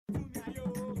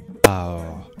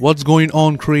What's going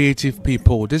on, creative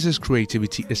people? This is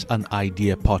Creativity is an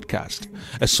Idea podcast,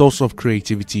 a source of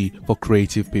creativity for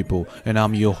creative people, and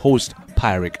I'm your host,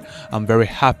 Pyeric. I'm very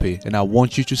happy, and I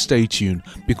want you to stay tuned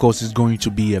because it's going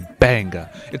to be a banger.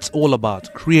 It's all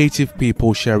about creative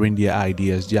people sharing their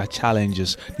ideas, their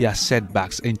challenges, their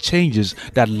setbacks, and changes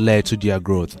that led to their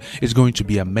growth. It's going to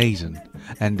be amazing,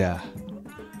 and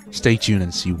stay tuned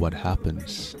and see what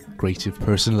happens. Creative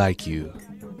person like you.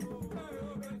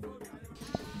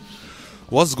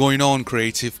 What's going on,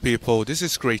 creative people? This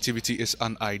is Creativity is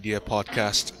an Idea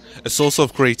podcast, a source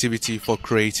of creativity for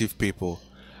creative people.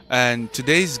 And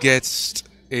today's guest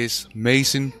is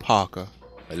Mason Parker.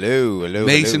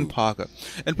 Mason Parker.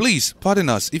 And please, pardon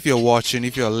us, if you're watching,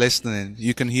 if you're listening,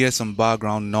 you can hear some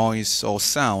background noise or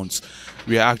sounds.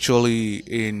 We are actually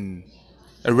in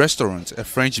a restaurant, a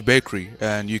French bakery,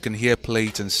 and you can hear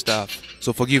plates and stuff.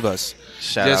 So forgive us.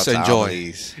 Shout out to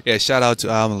Amelie's. Yeah, shout out to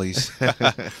Amelie's.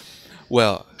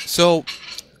 Well, so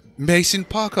Mason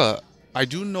Parker, I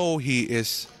do know he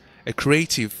is a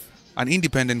creative, an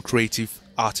independent creative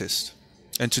artist.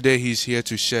 And today he's here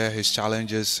to share his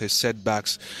challenges, his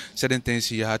setbacks, certain things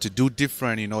he had to do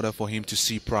different in order for him to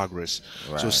see progress.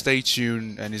 Right. So stay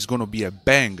tuned, and it's going to be a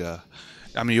banger.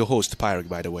 I'm your host, Pyeric,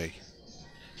 by the way.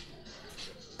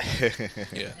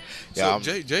 Yeah. Yeah,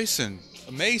 So Jason,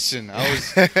 Mason, I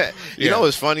was. You know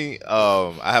what's funny?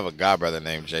 I have a godbrother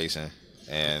named Jason,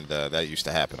 and that used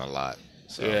to happen a lot.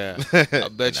 So. Yeah, I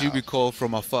bet you be called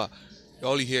from afar.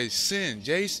 All you hear is sin.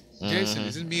 Jason,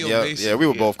 is it me or Mason? Yeah, we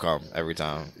would both come every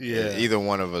time. Yeah. Either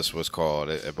one of us was called,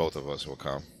 both of us will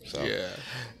come. So Yeah.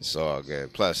 it's all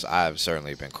good. Plus, I've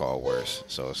certainly been called worse,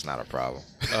 so it's not a problem.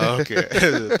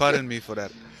 Okay. Pardon me for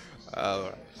that.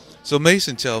 So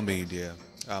Mason, tell me, dear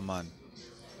man,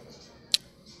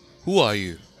 who are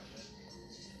you?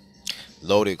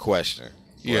 Loaded question.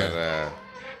 Yeah. But,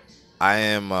 I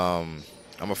am.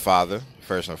 I'm a father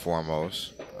first and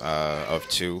foremost of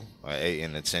two, an 8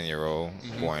 and a 10-year-old,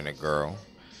 boy and a girl,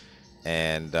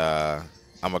 and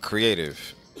I'm a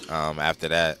creative. After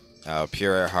that,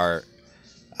 pure at heart.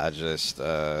 I just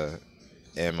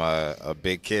am a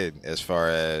big kid as far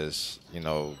as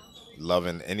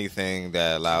loving anything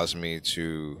that allows me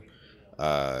to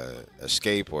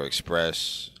escape or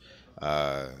express.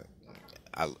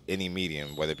 Any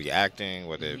medium, whether it be acting,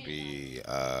 whether it be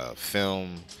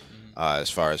film, as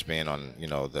far as being on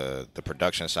the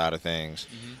production side of things,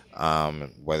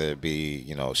 whether it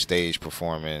be stage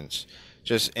performance,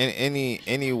 just in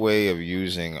any way of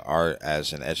using art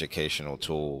as an educational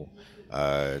tool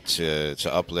to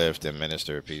uplift and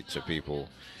minister to people,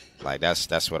 like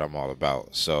that's what I'm all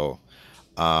about. So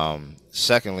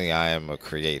secondly, I am a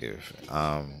creative,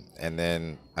 and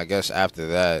then I guess after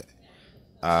that,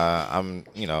 I'm,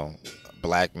 a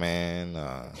black man,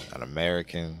 an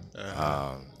American.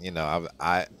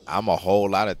 I'm a whole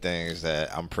lot of things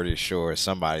that I'm pretty sure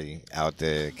somebody out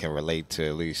there can relate to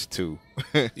at least two.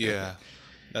 Yeah,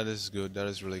 that is good. That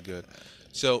is really good.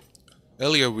 So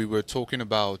earlier we were talking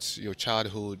about your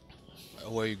childhood,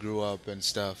 where you grew up and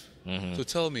stuff. So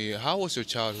tell me, how was your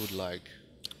childhood like?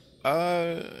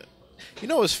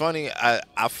 It's funny.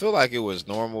 I feel like it was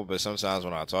normal, but sometimes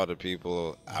when I talk to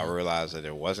people, I realize that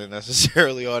it wasn't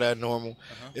necessarily all that normal.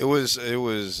 It was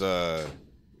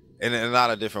in a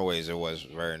lot of different ways. It was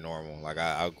very normal. Like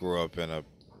I grew up in a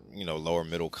lower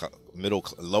middle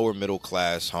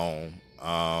class home.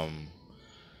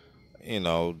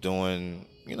 Doing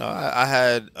I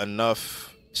had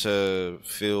enough to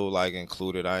feel like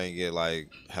included. I didn't get like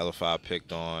hellified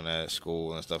picked on at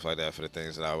school and stuff like that for the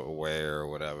things that I would wear or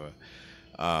whatever.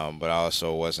 But I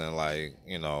also wasn't like,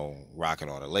 rocking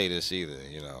on the latest either,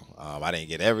 I didn't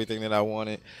get everything that I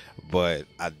wanted, but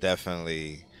I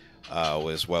definitely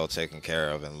was well taken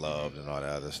care of and loved and all that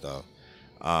other stuff.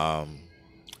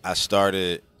 I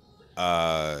started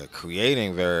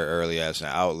creating very early as an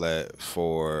outlet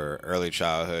for early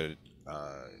childhood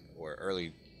or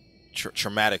early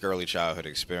traumatic early childhood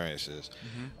experiences.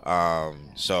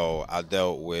 So I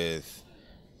dealt with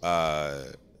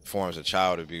forms of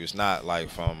child abuse, not like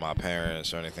from my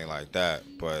parents or anything like that,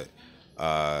 but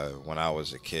when I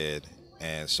was a kid.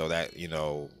 And so that,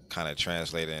 kind of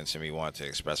translated into me wanting to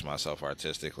express myself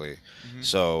artistically.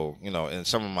 So, in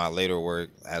some of my later work,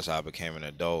 as I became an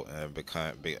adult and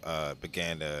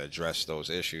began to address those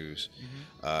issues,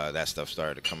 that stuff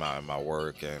started to come out in my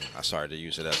work, and I started to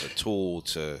use it as a tool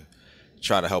to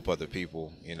try to help other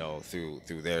people, through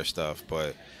their stuff.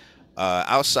 But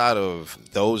outside of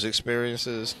those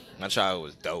experiences, my childhood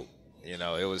was dope.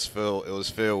 It was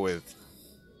filled with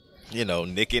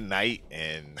Nick at Night,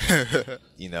 and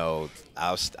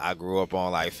I grew up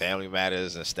on like Family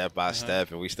Matters and Step by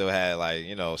Step, and we still had like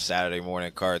Saturday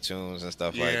morning cartoons and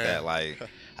stuff like Yeah. that. Like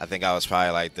I think I was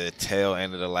probably like the tail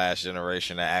end of the last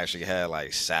generation that actually had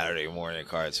like Saturday morning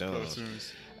cartoons.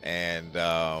 And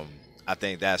I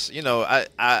think that's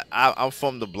I'm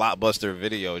from the blockbuster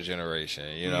video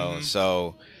generation,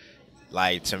 so.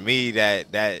 Like to me,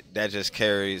 that just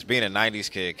carries, being a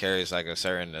 '90s kid carries like a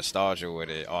certain nostalgia with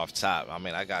it off top. I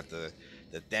mean, I got the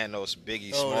Thanos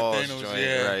Biggie Smalls joint right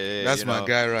here. That's my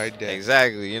guy right there.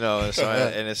 Exactly, and so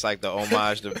and it's like the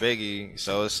homage to Biggie,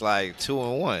 so it's like 2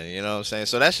 in 1. You know what I'm saying?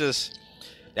 So that's just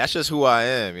who I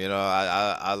am.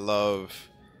 I love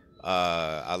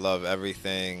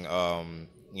everything.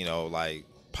 Like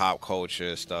pop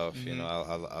culture stuff.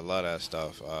 I love that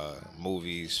stuff.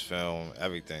 Movies, film,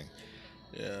 everything.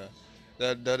 Yeah,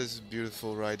 that is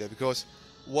beautiful right there, because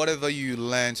whatever you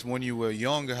learned when you were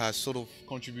younger has sort of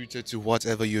contributed to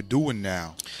whatever you're doing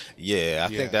now. Yeah,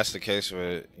 I think that's the case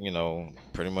with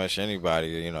pretty much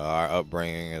anybody. Our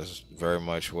upbringing is very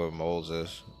much what molds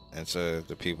us into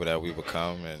the people that we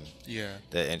become, and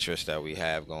the interests that we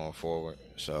have going forward.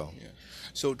 So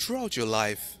throughout your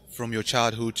life, from your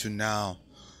childhood to now,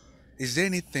 is there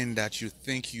anything that you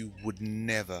think you would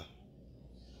never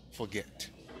forget?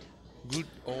 Good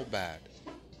or bad?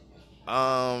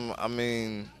 I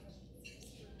mean,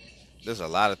 there's a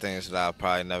lot of things that I'll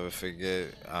probably never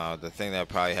forget. The thing that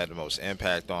probably had the most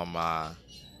impact on my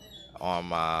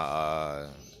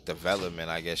development,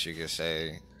 I guess you could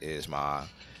say, is my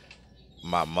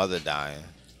mother dying.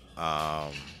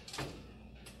 I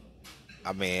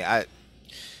mean, I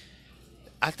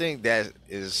think that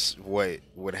is what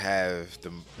would have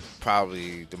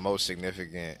probably the most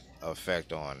significant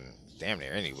effect on damn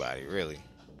near anybody, really.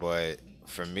 But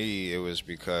for me, it was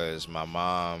because my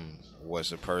mom was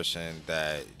the person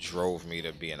that drove me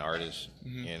to be an artist.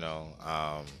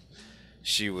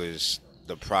 She was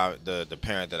the parent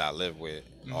that I lived with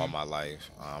all my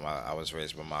life. I was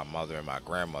raised by my mother and my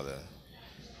grandmother,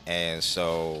 and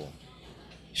so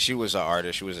she was an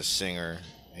artist. She was a singer.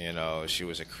 She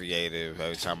was a creative.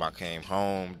 Every time I came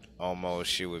home, almost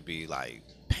she would be like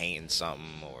painting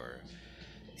something, or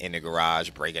in the garage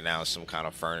breaking down some kind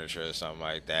of furniture or something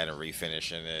like that and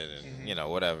refinishing it, and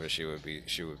whatever she would be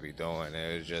doing. And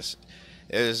it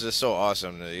was just so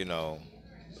awesome to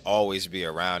always be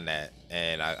around that.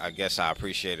 And I guess I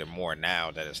appreciate it more now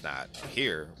that it's not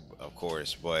here, of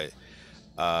course, but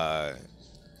I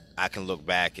can look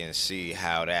back and see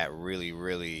how that really,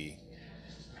 really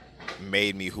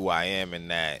made me who I am, and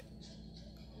that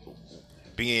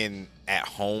being at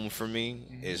home for me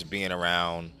is being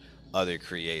around other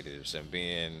creatives and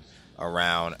being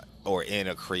around or in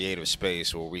a creative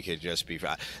space where we could just be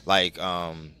like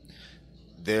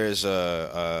there's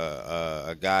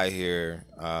a guy here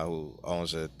who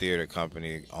owns a theater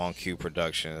company, On Cue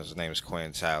Productions. His name is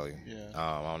Quinn Talley.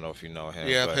 I don't know if you know him.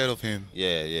 I've heard of him.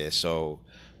 So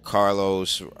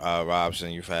Carlos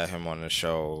Robson, you've had him on the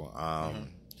show.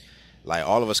 Like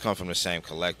all of us come from the same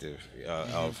collective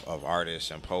of artists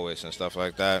and poets and stuff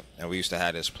like that. And we used to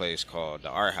have this place called the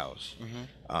Art House,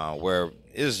 where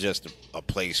it's just a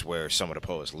place where some of the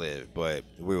poets live, but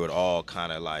we would all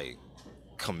kind of like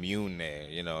commune there.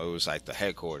 It was like the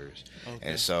headquarters.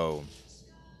 And so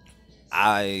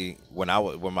when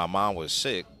my mom was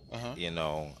sick,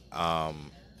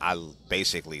 I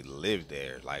basically lived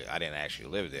there. Like I didn't actually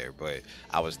live there, but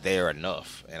I was there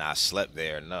enough, and I slept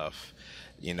there enough.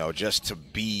 Just to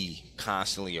be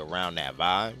constantly around that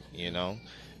vibe,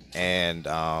 and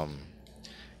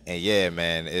yeah,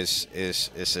 man, it's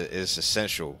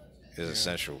essential. It's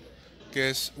essential.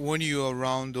 Because when you're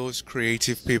around those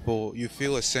creative people, you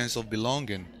feel a sense of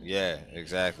belonging. Yeah,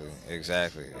 exactly.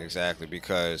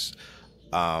 Because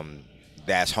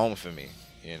that's home for me.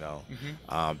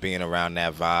 Being around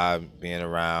that vibe, being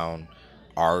around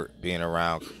art, being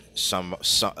around some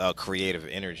creative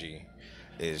energy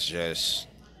is just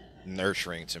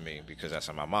nurturing to me, because that's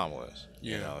how my mom was.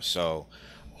 So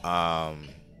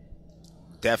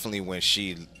definitely when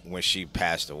she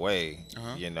passed away,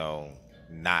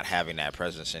 not having that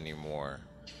presence anymore,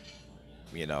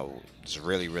 it's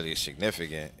really, really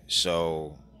significant.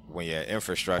 So when your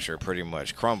infrastructure pretty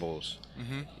much crumbles,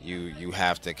 you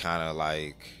have to kind of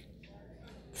like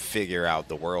figure out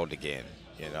the world again.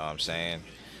 You know what I'm saying?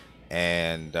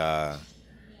 And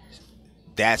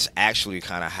that's actually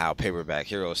kind of how Paperback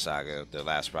Hero Saga, the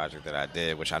last project that I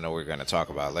did, which I know we're going to talk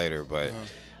about later, but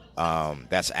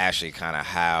that's actually kind of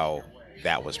how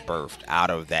that was birthed, out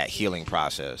of that healing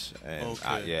process. And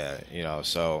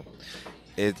so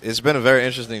it's been a very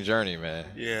interesting journey, man.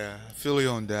 Yeah, I feel you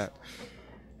on that.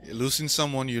 losing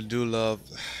someone you do love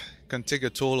can take a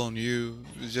toll on you.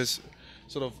 It's just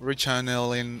sort of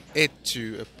rechanneling it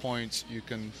to a point you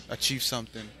can achieve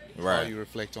something while Right. you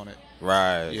reflect on it.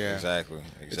 Right. Yeah, Exactly.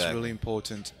 it's really Exactly.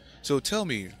 important. So tell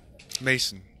me,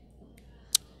 Mason,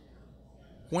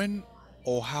 when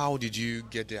or how did you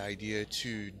get the idea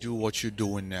to do what you're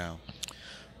doing now?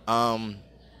 Um.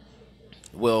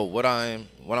 Well, what I'm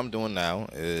doing now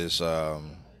is,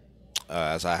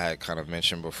 as I had kind of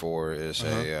mentioned before, is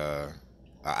Uh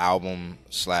huh. a album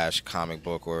slash comic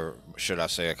book, or should I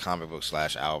say a comic book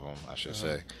slash album, I Uh should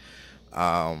huh. say,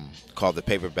 called the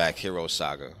Paperback Hero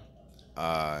Saga,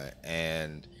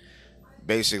 and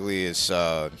basically it's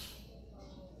an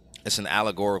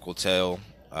allegorical tale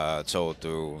told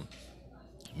through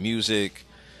music,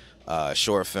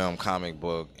 short film, comic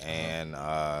book, Uh huh. and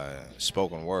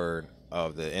spoken word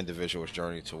of the individual's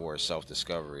journey towards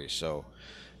self-discovery. So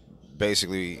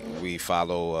basically, we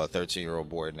follow a 13-year-old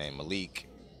boy named Malik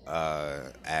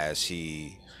as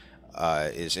he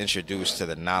is introduced to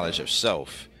the knowledge of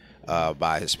self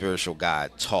by his spiritual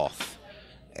guide Toth,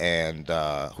 and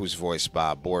who's voiced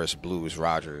by Boris Blues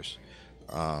Rogers,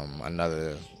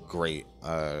 another great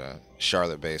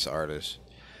Charlotte-based artist,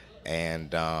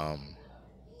 and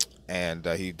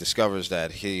he discovers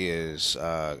that he is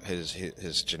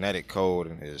his genetic code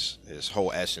and his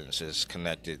whole essence is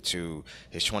connected to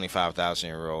his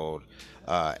 25,000-year-old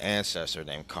ancestor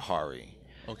named Kahari,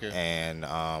 Okay. and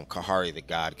Kahari the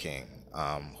God King,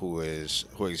 who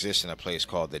exists in a place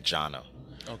called the Jhana.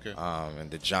 Okay.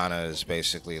 And the Jhana is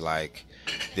basically like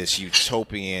this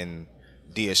utopian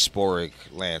diasporic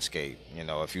landscape. You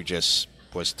know, if you just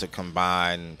was to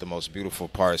combine the most beautiful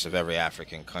parts of every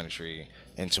African country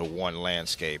into one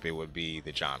landscape, it would be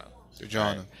the Jhana, The right?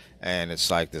 genre. And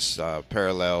it's like this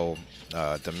parallel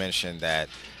dimension that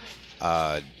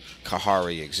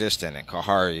Kahari exists in, and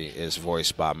Kahari is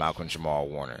voiced by Malcolm Jamal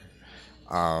Warner.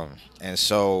 And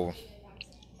so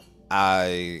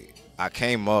I I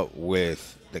came up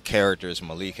with the characters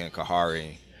Malik and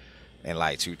Kahari in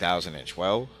like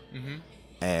 2012, Mm-hmm.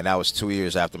 and that was 2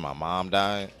 years after my mom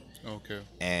died. Okay.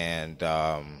 And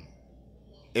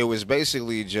it was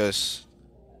basically just,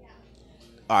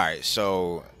 all right.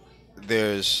 So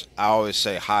I always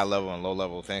say high level and low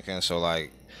level thinking. So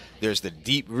like, there's the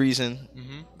deep reason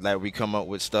Mm-hmm. that we come up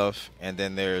with stuff, and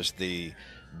then there's the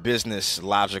business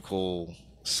logical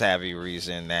savvy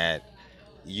reason that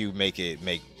you make it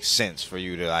make sense for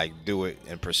you to like do it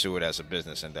and pursue it as a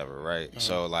business endeavor, right? Uh-huh.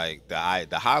 So like the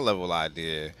high level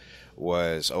idea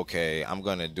was, okay, I'm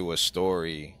gonna do a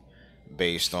story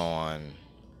based on,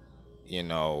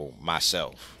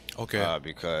 myself, Okay.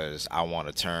 because I want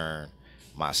to turn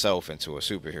myself into a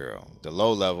superhero. The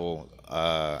low level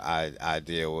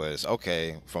idea was,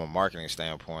 okay, from a marketing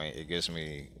standpoint, it gives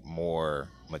me more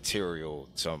material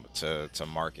to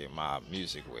market my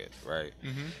music with, right?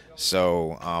 Mm-hmm.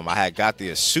 So I had got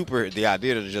the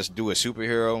idea to just do a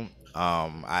superhero.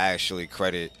 I actually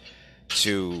credit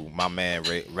to my man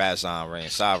Razan Rain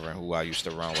Sovereign, who I used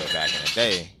to run with back in the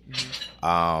day.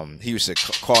 He used to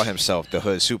call himself the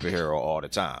hood superhero all the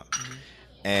time,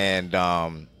 and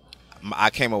I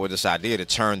came up with this idea to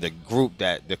turn the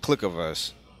clique of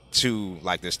us, to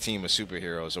like this team of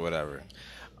superheroes or whatever.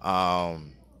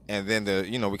 And then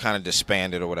we kind of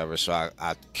disbanded or whatever. So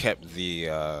I kept the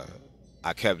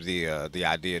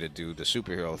idea to do the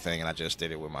superhero thing, and I just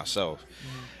did it with myself.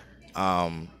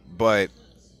 But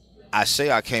I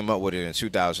say I came up with it in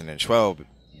 2012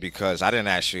 because I didn't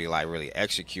actually like really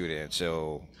execute it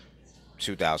until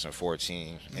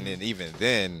 2014, and then even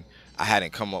then I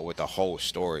hadn't come up with the whole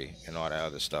story and all that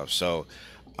other stuff. So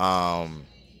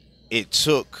it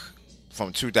took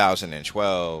from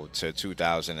 2012 to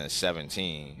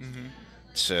 2017 Mm-hmm.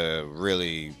 to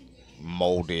really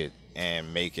mold it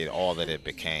and make it all that it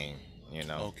became. You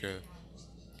know. Okay.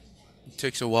 It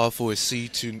takes a while for a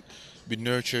seed to be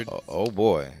nurtured. Oh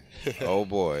boy. Oh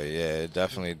boy, yeah, it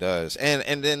definitely does.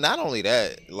 And then not only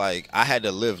that, like I had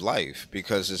to live life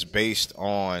because it's based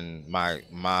on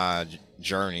my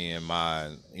journey and my,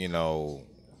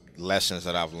 lessons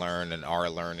that I've learned and are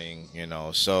learning.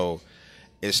 So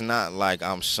it's not like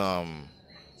I'm some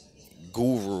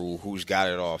guru who's got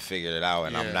it all figured out,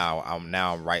 and I'm Yeah. now I'm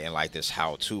now writing like this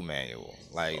how-to manual.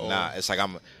 Like, Oh. nah, it's like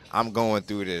I'm going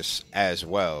through this as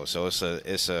well. So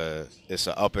it's a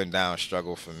up and down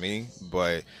struggle for me,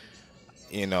 but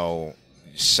you know,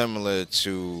 similar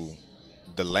to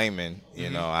the layman,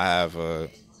 Mm-hmm. I have a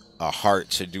heart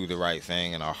to do the right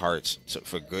thing and a heart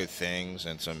for good things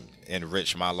and to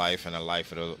enrich my life and the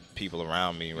life of the people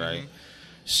around me, right?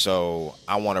 Mm-hmm. So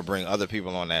I want to bring other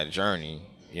people on that journey,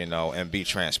 and be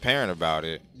transparent about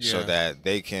it so Yeah. that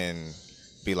they can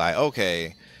be like,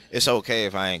 okay, it's okay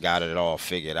if I ain't got it all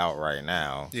figured out right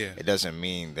now. Yeah. It doesn't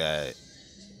mean that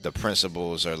the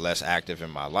principles are less active in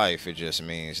my life. It just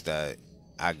means that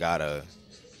I gotta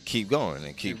keep going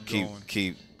and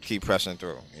keep pressing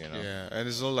through. You know. Yeah, and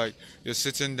it's not like you're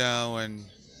sitting down and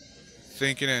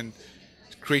thinking and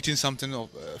creating something of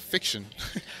fiction.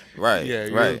 Right. Yeah,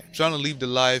 you're Right. trying to live the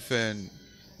life and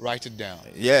write it down.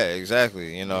 Yeah.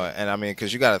 Exactly. You know, and I mean,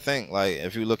 because you got to think, like,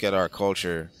 if you look at our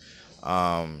culture,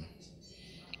 um,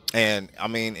 and I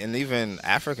mean, and even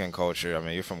African culture. I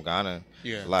mean, you're from Ghana.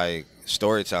 Yeah. Like,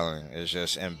 storytelling is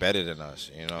just embedded in us.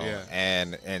 You know. Yeah.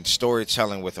 And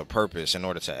storytelling with a purpose in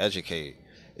order to educate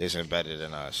is embedded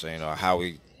in us. So, you know how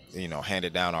we,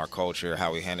 handed down our culture,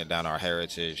 how we handed down our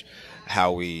heritage,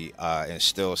 how we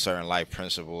instill certain life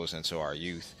principles into our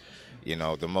youth. You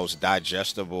know, the most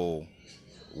digestible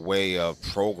way of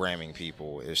programming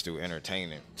people is through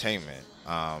entertainment,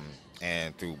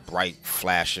 and through bright,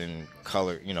 flashing,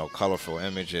 colorful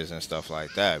images and stuff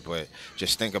like that. But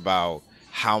just think about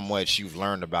how much you've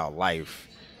learned about life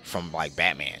from, like,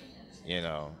 Batman,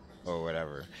 or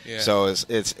whatever. Yeah. So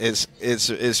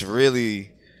it's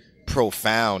really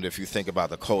profound if you think about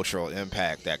the cultural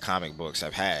impact that comic books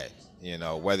have had. You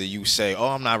know, whether you say, "Oh,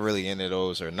 I'm not really into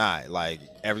those" or not, like,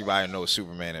 everybody knows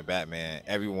Superman and Batman.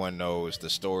 Everyone knows the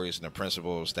stories and the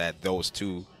principles that those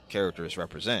two characters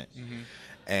represent. Mm-hmm.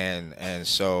 And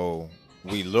so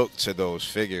we look to those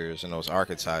figures and those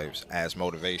archetypes as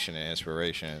motivation and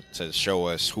inspiration to show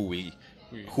us who we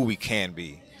can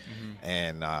be. Mm-hmm.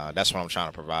 And that's what I'm trying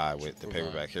to provide with the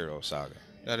Paperback Hero saga.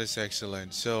 That is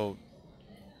excellent. So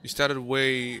you started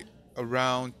way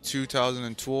around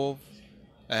 2012,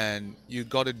 and you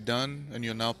got it done, and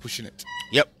you're now pushing it.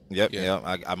 Yep. Yeah.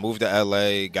 I moved to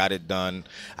LA, got it done.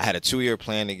 I had a 2-year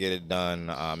plan to get it done.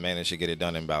 Managed to get it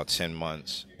done in about 10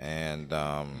 months, and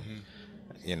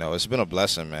it's been a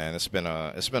blessing, man. It's been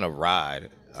a ride.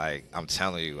 Like, I'm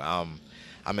telling you, I'm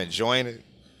enjoying it.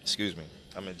 Excuse me.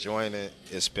 I'm enjoying it.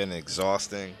 It's been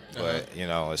exhausting, but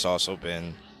it's also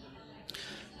been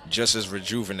just as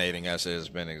rejuvenating as it has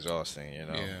been exhausting.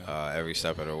 Every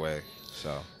step of the way.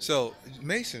 So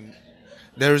Mason,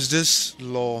 there is this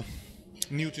law,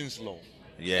 Newton's law.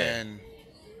 Yeah. And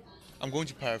I'm going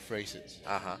to paraphrase it.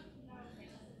 Uh-huh.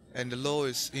 And the law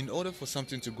is, in order for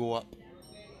something to go up,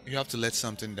 you have to let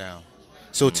something down.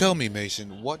 So tell me,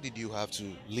 Mason, what did you have to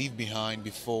leave behind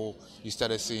before you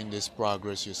started seeing this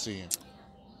progress you're seeing?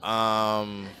 A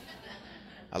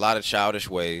lot of childish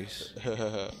ways.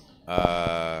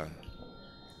 I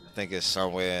think it's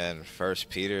somewhere in First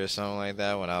Peter or something like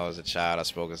that. When I was a child, I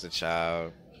spoke as a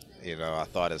child. I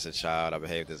thought as a child, I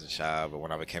behaved as a child, but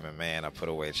when I became a man, I put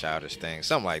away childish things,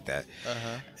 something like that.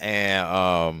 Uh-huh.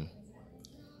 And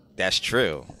that's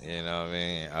true. You know what I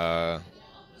mean?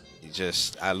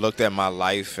 I looked at my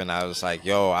life and I was like,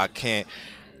 yo, I can't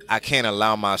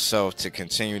allow myself to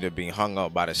continue to be hung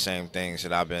up by the same things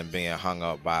that I've been being hung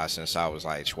up by since I was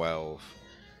like 12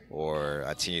 or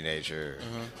a teenager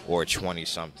or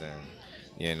 20-something,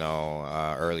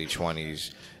 early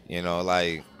 20s.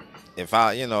 Like, if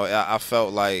I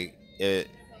felt like it.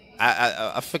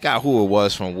 I forgot who it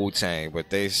was from Wu-Tang, but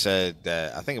they said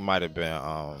that, I think it might have been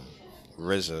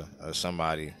RZA or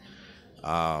somebody.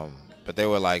 But they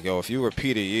were like, yo, if you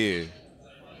repeat a year,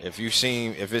 if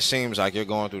it seems like you're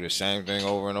going through the same thing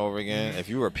over and over again, if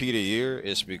you repeat a year,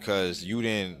 it's because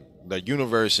the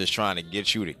universe is trying to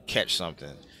get you to catch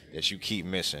something that you keep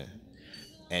missing,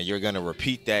 and you're gonna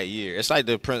repeat that year. It's like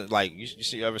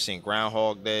you ever seen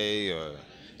Groundhog Day or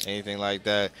anything like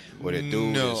that? Where the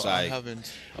dude is like, I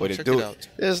haven't. Check it out.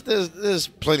 There's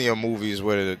plenty of movies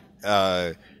where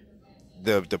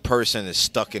the person is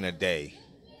stuck in a day,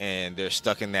 and they're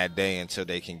stuck in that day until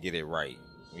they can get it right.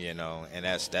 And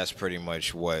that's pretty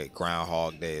much what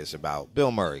Groundhog Day is about.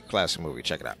 Bill Murray, classic movie,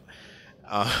 check it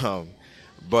out.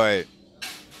 But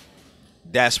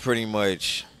that's pretty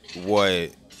much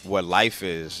what life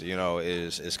is.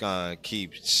 It's gonna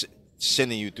keep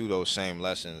sending you through those same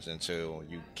lessons until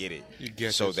you get it.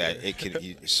 So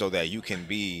that you can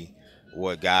be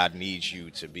what God needs you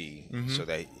to be, so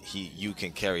that you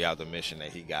can carry out the mission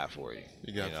that He got for you.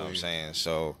 You know what I'm saying?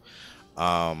 So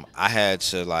I had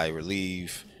to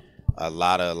relieve a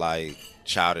lot of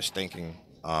childish thinking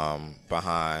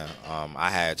behind. I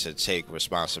had to take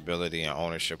responsibility and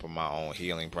ownership of my own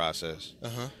healing process.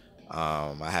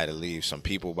 I had to leave some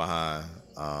people behind.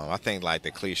 I think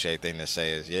the cliche thing to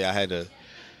say is, I had to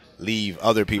leave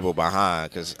other people behind,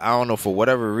 because I don't know, for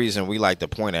whatever reason we like to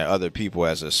point at other people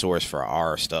as a source for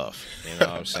our stuff, you know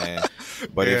what I'm saying?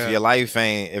 But Yeah. if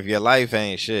your life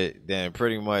ain't shit, then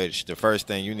pretty much the first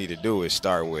thing you need to do is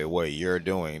start with what you're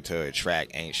doing to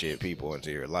attract ain't shit people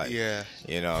into your life. Yeah.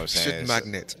 You know what I'm saying? Shit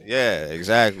magnet. Yeah,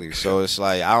 exactly. So it's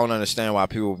like, I don't understand why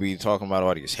people be talking about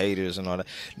all these haters and all that.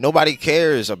 Nobody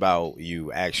cares about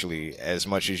you actually as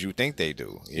much as you think they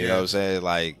do. You know what I'm saying?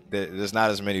 Like, there's not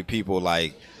as many people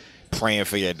like praying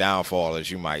for your downfall as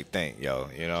you might think, yo.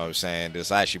 You know what I'm saying?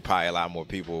 There's actually probably a lot more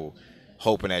people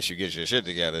hoping that you get your shit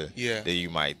together than you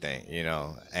might think, you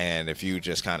know. And if you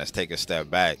just kind of take a step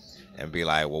back and be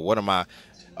like, well, what am I?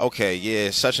 Okay,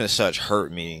 yeah, such and such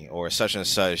hurt me, or such and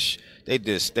such, they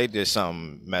did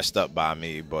something messed up by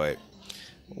me, but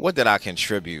what did I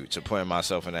contribute to putting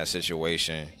myself in that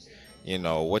situation? You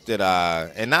know, what did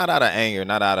I? And not out of anger,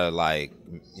 not out of like,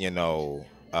 you know,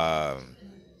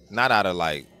 not out of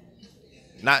like,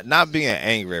 not being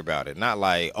angry about it, not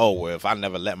like, oh, well, if I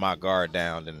never let my guard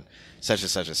down, then such and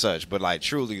such and such, but like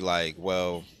truly like,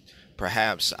 well,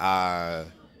 perhaps I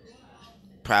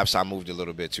moved a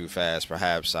little bit too fast,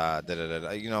 perhaps I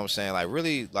you know what I'm saying? Like,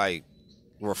 really like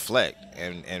reflect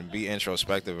and be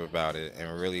introspective about it,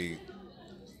 and really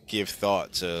give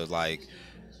thought to like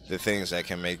the things that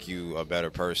can make you a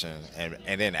better person,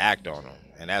 and then act on them.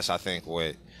 And that's, I think,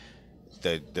 what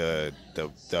the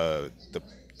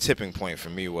tipping point for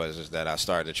me was, is that I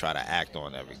started to try to act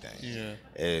on everything. Yeah.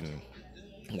 And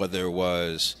whether it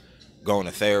was going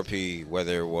to therapy,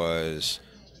 whether it was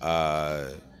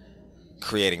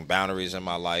creating boundaries in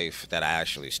my life that I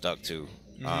actually stuck to,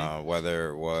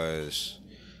 whether it was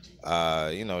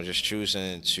you know, just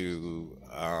choosing to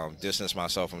distance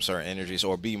myself from certain energies,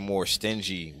 or be more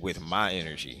stingy with my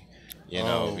energy, you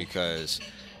know, because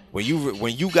when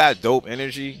you got dope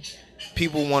energy,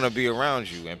 people want to be around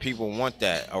you, and people want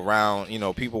that around, you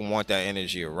know, people want that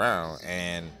energy around,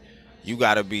 and you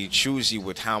got to be choosy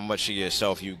with how much of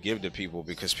yourself you give to people,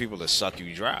 because people will suck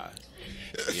you dry.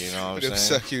 You know what I'm saying?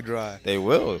 Suck you dry. They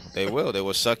will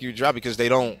suck you dry, because they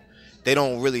don't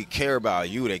really care about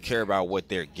you. They care about what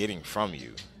they're getting from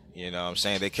you. You know what I'm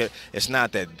saying? They care. It's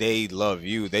not that they love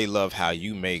you. They love how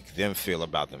you make them feel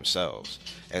about themselves.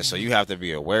 And so you have to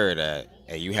be aware of that,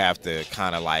 and you have to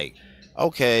kind of like,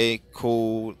 okay,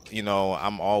 cool. You know,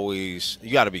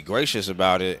 you got to be gracious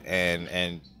about it,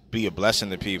 and be a blessing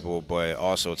to people, but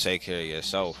also take care of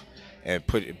yourself, and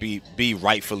be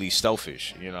rightfully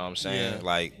selfish. You know what I'm saying? Yeah.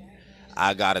 Like,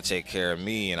 I got to take care of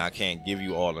me, and I can't give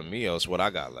you all of me, else what I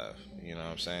got left. You know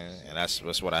what I'm saying? And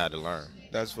that's what I had to learn.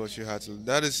 That's what you had to.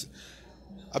 That is,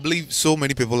 I believe so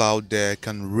many people out there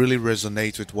can really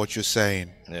resonate with what you're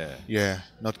saying. Yeah. Yeah,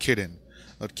 not kidding.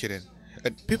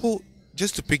 And people,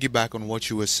 just to piggyback on what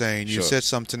you were saying, you said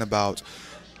something about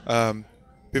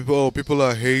people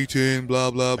are hating,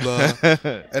 blah blah blah.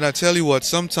 And I tell you what,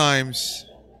 sometimes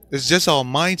it's just our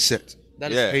mindset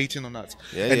that is hating on us.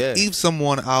 And if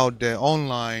someone out there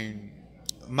online,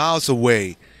 miles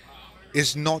away,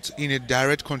 is not in a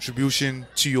direct contribution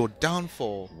to your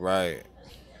downfall, right,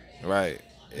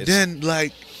 then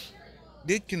like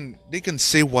they can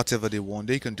say whatever they want,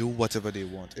 they can do whatever they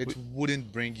want. It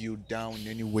wouldn't bring you down in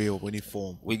any way or any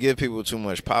form. We give people too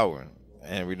much power,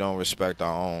 and we don't respect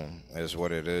our own, is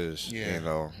what it is. You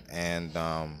know. And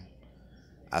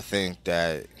I think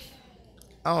that,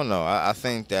 I don't know, I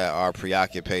think that our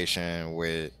preoccupation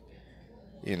with,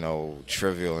 you know,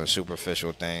 trivial and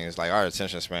superficial things, like, our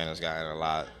attention span has gotten a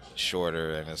lot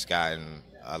shorter, and it's gotten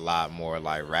a lot more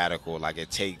like radical. Like,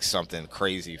 it takes something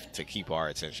crazy to keep our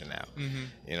attention now.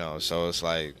 You know, so it's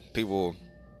like people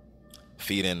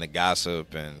feed into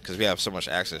gossip, and because we have so much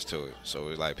access to it, so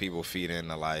it's like people feed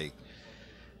into, like,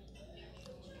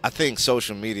 I think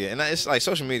social media, and it's like,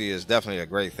 social media is definitely a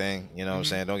great thing, you know what I'm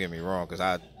saying? Don't get me wrong, because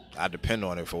I depend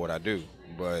on it for what I do,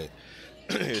 but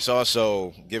it's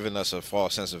also giving us a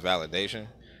false sense of validation,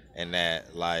 and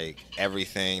that like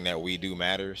everything that we do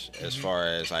matters, as far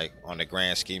as like on the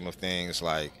grand scheme of things,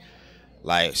 like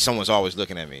someone's always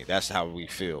looking at me. That's how we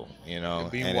feel, you know.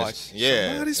 And being watched. Yeah,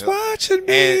 somebody's watching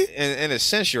me. And in a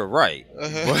sense, you're right.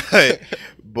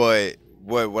 But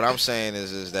what I'm saying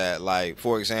is that, like,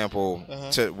 for example,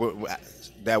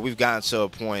 that we've gotten to a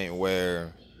point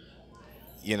where,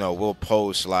 you know, we'll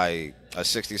post like a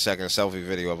 60-second selfie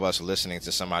video of us listening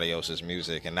to somebody else's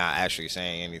music and not actually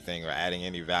saying anything or adding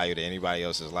any value to anybody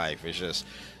else's life. It's just,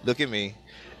 look at me,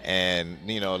 and,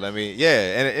 you know, let me,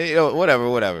 and, you know,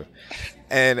 whatever.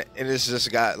 And it's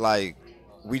just got, like,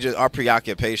 our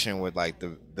preoccupation with, like,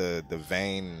 the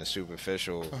vain and the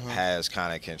superficial has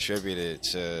kind of contributed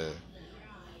to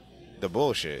the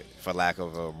bullshit, for lack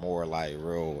of a more, like,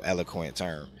 real eloquent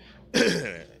term.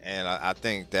 And I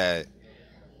think that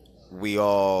we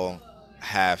all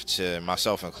have to,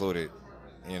 myself included,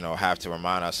 have to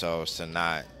remind ourselves to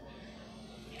not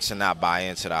buy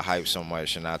into the hype so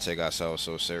much and not take ourselves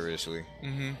so seriously,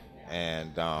 Mm-hmm.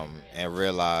 and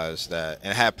realize that,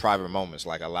 and have private moments.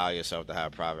 Like, allow yourself to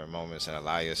have private moments and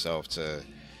allow yourself to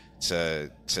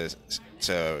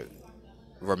to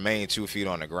remain 2 feet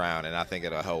on the ground. And I think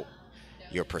it'll help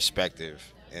your perspective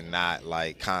and not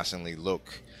like constantly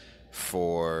look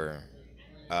for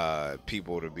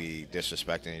people to be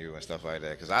disrespecting you and stuff like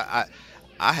that. Because I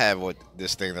have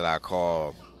this thing that I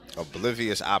call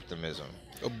oblivious optimism.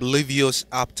 Oblivious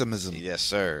optimism. Yes,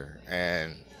 sir.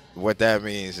 And what that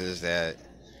means is that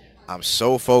I'm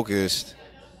so focused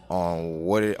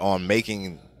on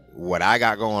making what I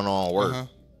got going on work,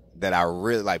 that I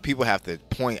really like. People have to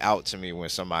point out to me when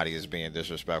somebody is being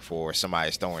disrespectful or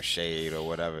somebody's throwing shade or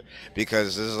whatever,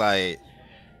 because it's like,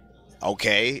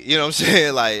 okay, you know what I'm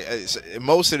saying? Like,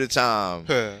 most of the time,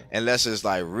 unless it's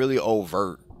like really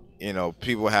overt,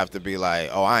 people have to be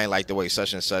like, oh, I ain't like the way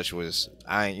such and such was,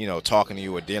 I ain't, talking to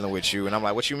you or dealing with you. And I'm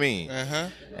like, what you mean?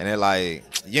 And they're like,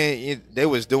 yeah, they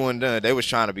was they was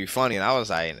trying to be funny. And I was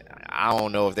like, I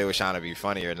don't know if they were trying to be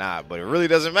funny or not, but it really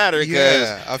doesn't matter, because,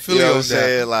 I feel you know what I'm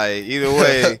saying? Like, either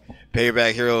way,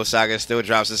 Payback Hero Saga still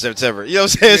drops in September. You know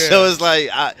what I'm saying? So it's like,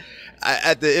 I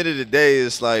at the end of the day,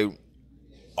 it's like,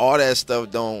 all that stuff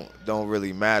don't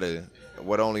really matter.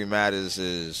 What only matters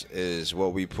is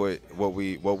what we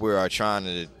are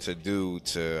trying to do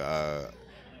to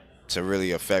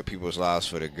really affect people's lives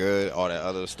for the good. All that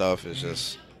other stuff is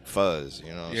just fuzz,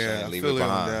 you know what I'm saying? Leave I feel it it on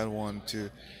behind. that one too.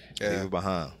 Yeah. Leave it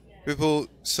behind. People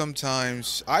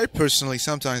sometimes, I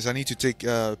need to take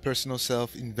personal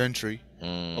self-inventory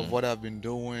of what I've been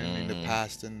doing in the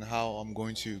past and how I'm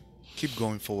going to keep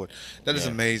going forward. That is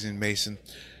amazing, Mason.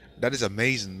 That is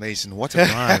amazing, Mason. What a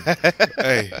rhyme.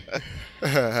 Hey.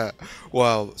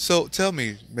 Wow. So tell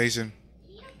me, Mason,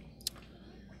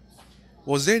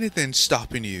 was there anything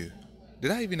stopping you? Did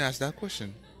I even ask that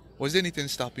question? Was there anything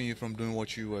stopping you from doing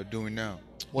what you are doing now?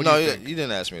 What No, do you think? you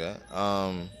didn't ask me that.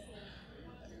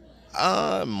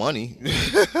 Money.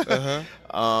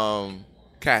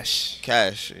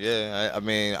 Cash. Yeah. I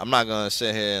mean, I'm not gonna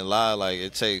sit here and lie. Like,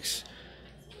 it takes,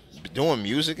 doing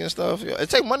music and stuff, it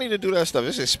takes money to do that stuff.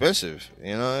 It's expensive,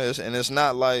 and it's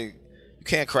not like you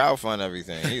can't crowdfund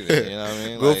everything either. You know what I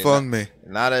mean? Go like, fund me.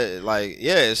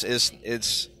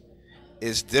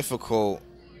 It's difficult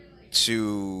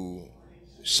to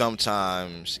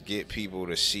sometimes get people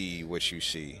to see what you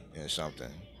see in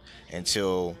something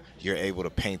until you're able to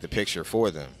paint the picture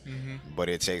for them. But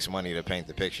it takes money to paint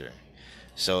the picture.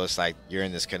 So it's like you're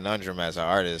in this conundrum as an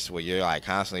artist where you're like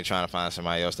constantly trying to find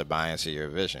somebody else to buy into your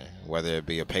vision, whether it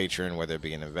be a patron, whether it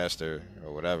be an investor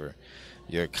or whatever.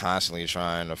 You're constantly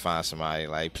trying to find somebody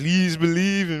like, please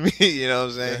believe in me, you know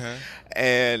what I'm saying?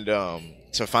 And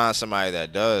to find somebody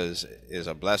that does is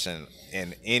a blessing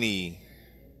in any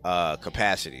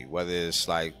capacity, whether it's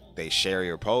like they share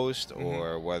your post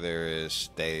or whether it's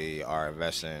they are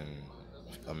investing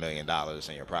 $1 million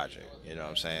in your project. You know what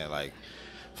I'm saying? Like,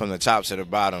 from the top to the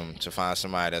bottom, to find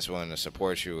somebody that's willing to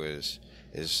support you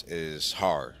is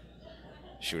hard.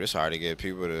 Shoot, it's hard to get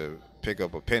people to pick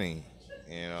up a penny.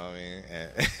 You know what I mean?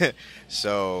 And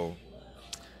so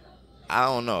I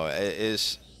don't know.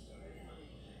 It's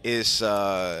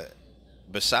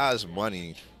besides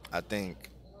money, I think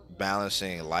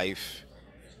balancing life,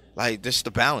 like, just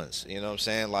the balance. You know what I'm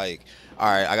saying? Like, all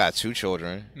right, I got 2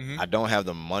 children. I don't have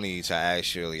the money to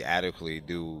actually adequately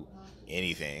do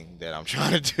anything that I'm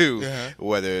trying to do,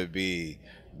 whether it be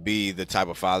the type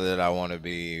of father that I want to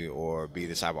be or be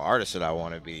the type of artist that I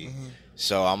want to be.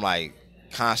 So I'm like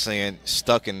constantly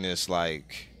stuck in this,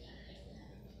 like,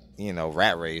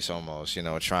 rat race almost,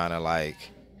 trying to like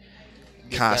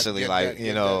constantly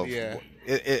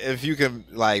if you can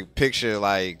like picture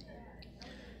like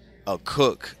a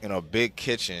cook in a big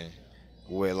kitchen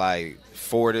with like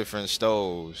 4 different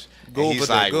stoves. He's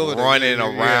like running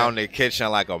around the kitchen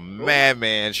like a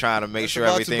madman, trying to make sure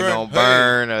everything don't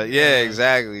burn.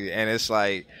 Exactly. And it's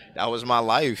like, that was my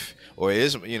life, or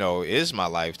is my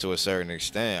life to a certain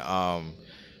extent. I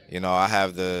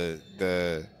have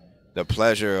the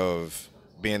pleasure of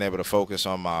being able to focus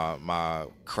on my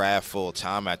craft full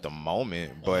time at the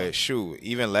moment. But shoot,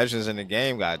 even legends in the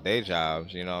game got day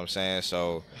jobs, you know what I'm saying?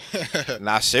 So,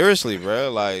 not seriously,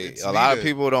 bro. Like, a lot of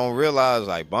people don't realize,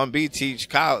 like, Bun B teach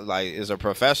college, like, is a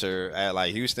professor at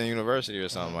like Houston University or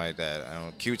something like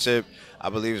that. Q-Tip,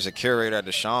 I believe, is a curator at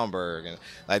the Schomburg, and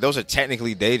like, those are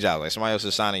technically day jobs. Like, somebody else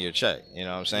is signing your check, you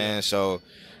know what I'm saying? So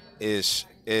it's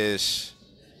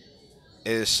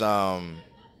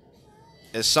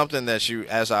it's something that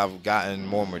as I've gotten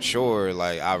more mature,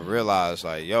 like I've realized,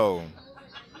 like, yo,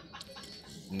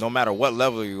 no matter what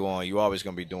level you're on, you always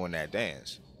gonna be doing that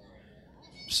dance.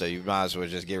 So you might as well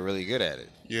just get really good at it.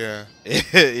 Yeah.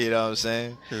 You know what I'm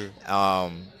saying?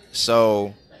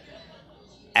 So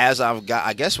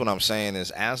I guess what I'm saying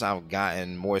is, as I've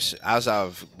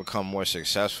become more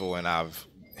successful and I've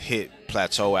hit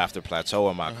plateau after plateau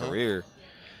in my career,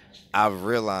 I've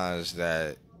realized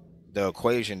that the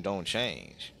equation don't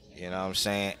change. You know what I'm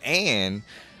saying? And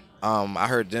I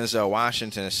heard Denzel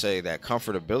Washington say that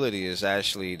comfortability is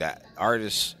actually that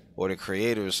artist or the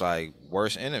creator's like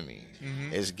worst enemy.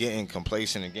 Is getting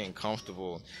complacent and getting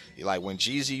comfortable. Like when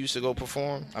Jeezy used to go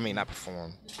perform, I mean not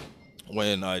perform.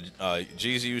 When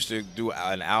Jeezy used to do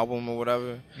an album or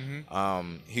whatever,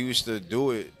 he used to do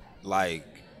it like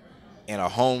in a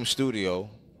home studio.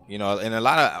 You know, and a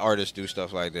lot of artists do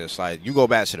stuff like this. Like you go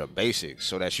back to the basics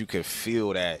so that you could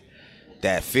feel that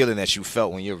feeling that you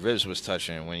felt when your ribs was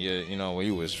touching, when when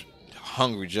you was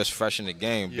hungry, just fresh in the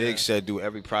game. Yeah. Big said, do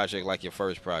every project like your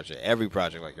first project. Every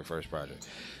project like your first project.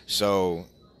 So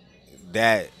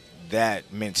that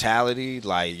mentality,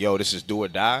 like, yo, this is do or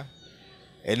die,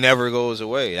 it never goes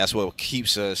away. That's what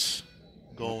keeps us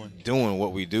going, doing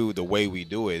what we do the way we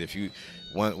do it. If you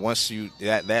once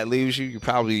that leaves you, you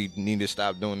probably need to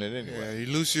stop doing it anyway. Yeah, you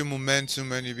lose your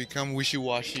momentum and you become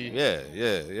wishy-washy.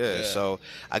 Yeah. So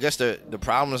I guess the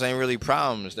problems ain't really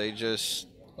problems. They just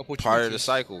part of the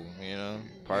cycle,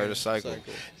 part of the cycle.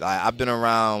 Like, I've been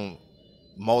around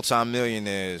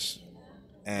multi-millionaires,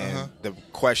 and the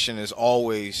question is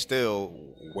always still,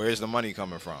 where's the money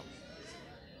coming from?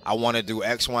 I want to do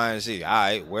X, Y, and Z. All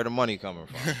right, where the money coming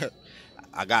from?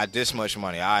 I got this much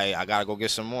money. I got to go get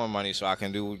some more money so I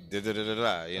can do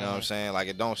da-da-da-da-da. You know what I'm saying? Like,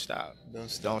 it don't stop.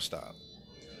 Don't stop.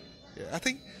 Yeah, I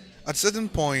think at certain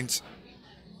point,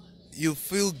 you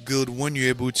feel good when you're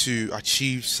able to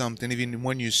achieve something, even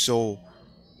when you solve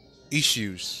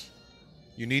issues.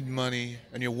 You need money,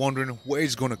 and you're wondering where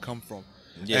it's going to come from.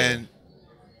 Yeah. And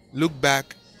look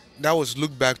back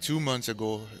 2 months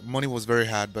ago. Money was very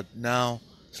hard, but now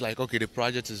it's like, okay, the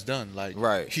project is done. Like,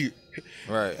 right.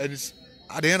 Right. And it's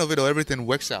at the end of it all, everything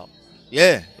works out.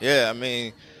 Yeah. I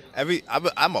mean,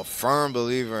 I'm a firm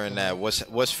believer in that.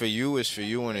 What's for you is for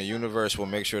you, and the universe will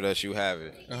make sure that you have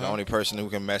it. The only person who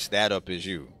can mess that up is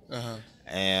you.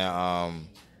 And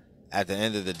at the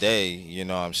end of the day, you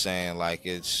know what I'm saying, like,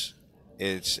 it's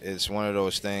one of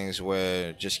those things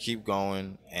where just keep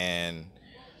going, and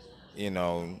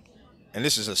and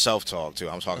this is a self-talk too.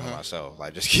 I'm talking to myself.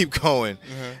 Like, just keep going,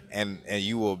 and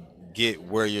you will get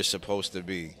where you're supposed to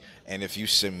be. And if you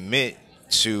submit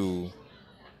to,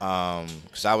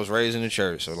 because I was raised in the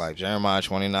church, so like Jeremiah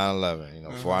 29:11,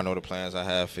 before I know the plans I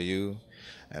have for you,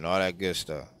 and all that good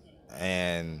stuff.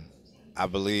 And I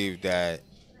believe that,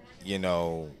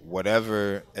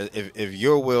 whatever, if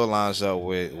your will lines up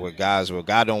with God's will,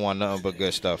 God don't want nothing but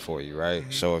good stuff for you, right?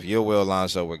 So if your will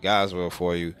lines up with God's will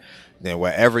for you, then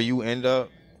wherever you end up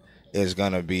is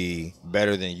gonna be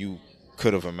better than you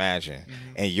could have imagined.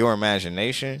 And your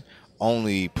imagination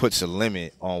only puts a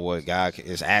limit on what God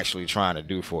is actually trying to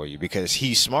do for you, because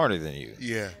he's smarter than you.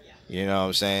 Yeah. You know what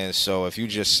I'm saying? So if you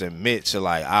just submit to,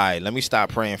 like, all right, let me stop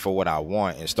praying for what I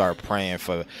want and start praying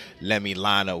for, let me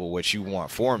line up with what you want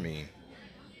for me,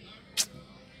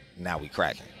 now we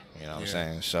cracking. You know what I'm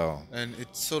saying? So, and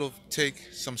it sort of take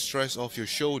some stress off your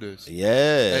shoulders.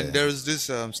 Yeah. And there's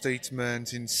this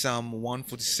statement in Psalm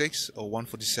 146 or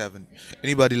 147.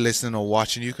 Anybody listening or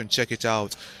watching, you can check it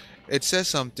out. It says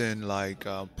something like,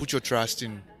 put your trust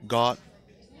in God,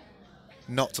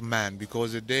 not man,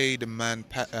 because the day the man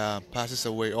passes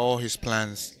away, all his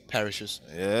plans perishes.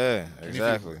 Yeah,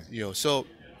 exactly. So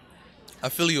I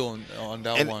feel you on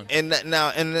that one. And now,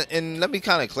 and let me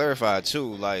kind of clarify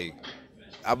too. Like,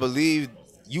 I believe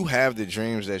you have the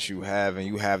dreams that you have, and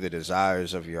you have the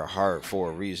desires of your heart for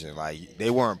a reason. Like,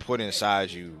 they weren't put inside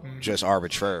you just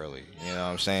arbitrarily. You know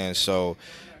what I'm saying? So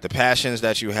the passions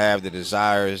that you have, the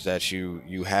desires that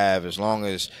you have, as long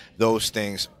as those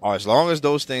things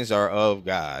are of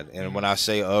God, and when I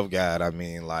say of God, I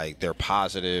mean, like, they're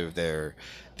positive,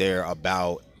 they're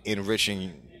about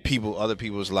enriching other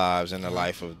people's lives and the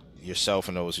life of yourself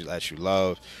and those that you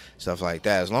love, stuff like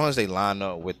that. As long as they line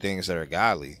up with things that are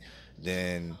godly,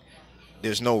 then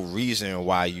there's no reason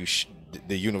why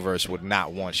the universe would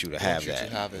not want you to have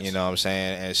that. You know what I'm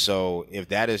saying? And so if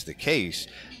that is the case,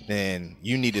 then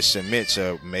you need to submit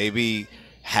to maybe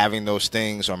having those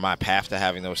things, or my path to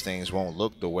having those things won't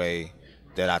look the way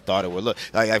that I thought it would look.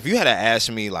 Like, if you had to ask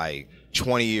me like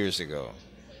 20 years ago,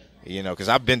 because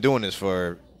I've been doing this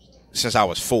since I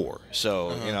was 4.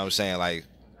 So, you know what I'm saying? Like,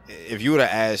 if you would have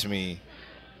asked me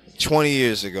 20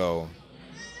 years ago,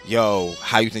 yo,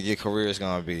 how you think your career is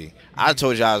gonna be? I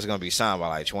told you I was gonna be signed by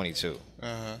like 22.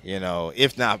 Uh-huh. You know,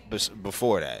 if not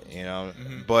before that. You know,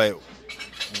 Mm-hmm. but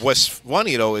what's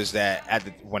funny though is that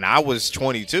when I was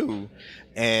 22,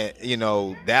 and you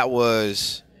know that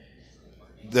was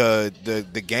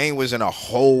the game was in a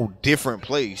whole different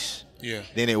place Yeah.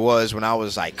 than it was when I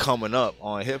was like coming up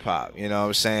on hip hop. You know what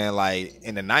I'm saying? Like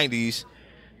in the 90s,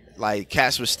 like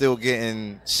cats was still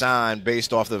getting signed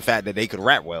based off the fact that they could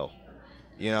rap well.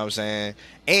 You know what I'm saying?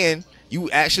 And you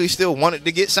actually still wanted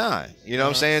to get signed. You know what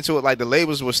I'm saying? To it, like the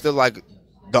labels were still like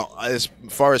as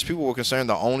far as people were concerned,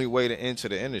 the only way to enter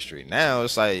the industry. Now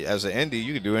it's like as an indie,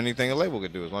 you can do anything a label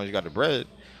could do as long as you got the bread.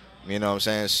 You know what I'm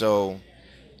saying? So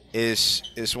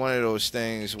it's one of those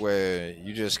things where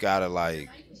you just gotta like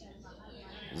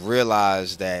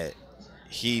realize that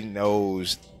he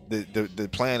knows the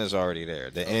plan is already there.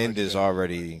 The end has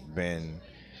already been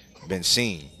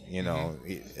seen. You know,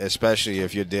 especially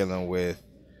if you're dealing with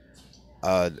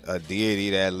a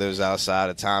deity that lives outside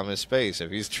of time and space.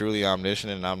 If he's truly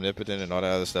omniscient and omnipotent and all that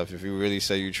other stuff, if you really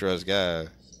say you trust God,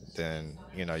 then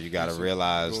you know you got to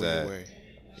realize that,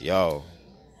 yo,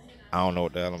 I don't know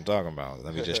what the hell I'm talking about.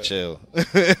 Let me just chill.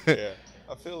 Yeah,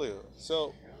 I feel you.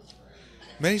 So,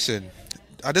 Mason,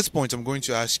 at this point, I'm going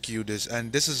to ask you this,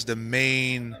 and this is the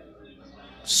main,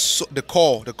 the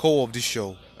core of this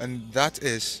show, and that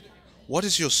is, what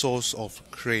is your source of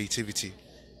creativity?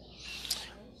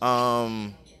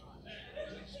 I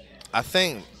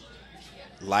think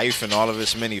life and all of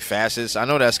its many facets. I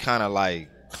know that's kind of like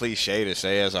cliche to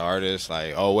say as an artist,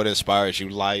 like, oh, what inspires you?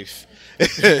 Life.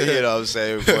 You know what I'm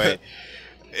saying? But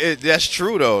that's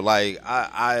true though. Like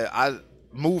I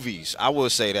movies. I will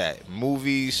say that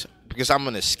movies because I'm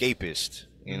an escapist.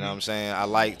 You know what I'm saying? I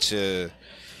like to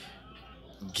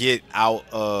get out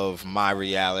of my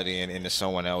reality and into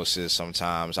someone else's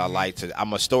sometimes.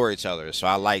 I'm a storyteller, so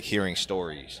I like hearing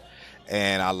stories.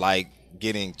 And I like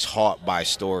getting taught by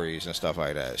stories and stuff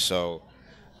like that. So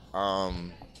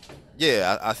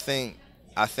yeah, I think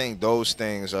those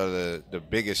things are the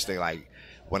biggest thing. Like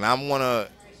when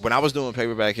when I was doing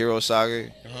Paperback Hero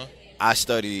Saga, I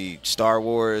studied Star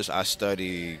Wars, I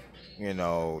studied, you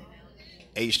know,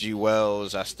 H.G.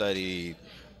 Wells, I studied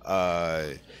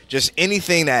just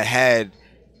anything that had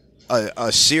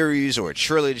a series or a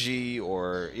trilogy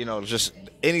or, you know, just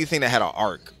anything that had an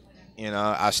arc. You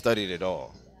know, I studied it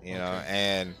all, you know,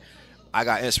 and I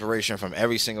got inspiration from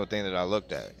every single thing that I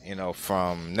looked at, you know,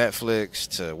 from Netflix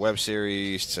to web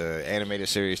series to animated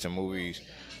series to movies.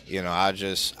 You know, I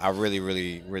really,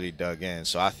 really, really dug in.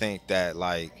 So I think that,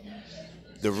 like,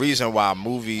 the reason why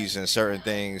movies and certain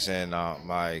things and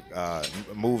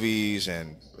movies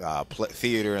and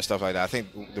theater and stuff like that, I think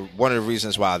one of the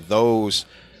reasons why those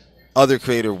other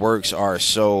creative works are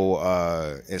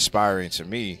so inspiring to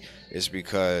me is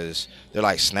because they're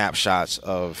like snapshots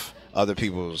of other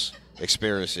people's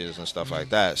experiences and stuff like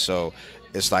that. So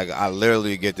it's like I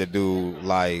literally get to do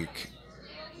like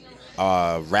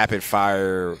rapid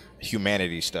fire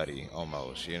humanity study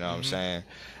almost, you know what I'm saying?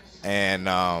 And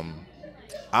I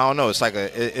don't know, it's like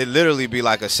it literally be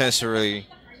like a sensory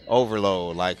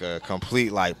overload, like a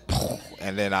complete like,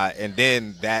 and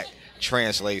then that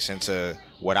translates into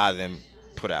what I then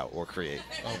put out or create.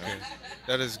 Okay,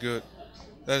 that is good.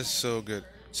 That is so good.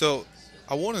 So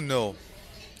I want to know.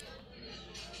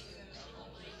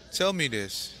 Tell me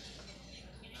this.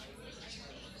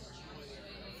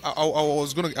 I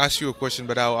was going to ask you a question,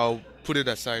 but I'll put it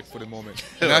aside for the moment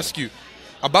and ask you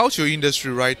about your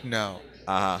industry right now.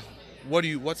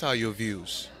 What are your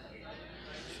views?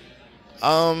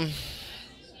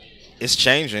 It's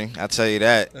changing, I'll tell you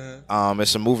that.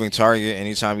 It's a moving target.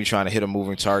 Anytime you're trying to hit a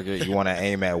moving target, you want to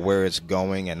aim at where it's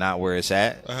going and not where it's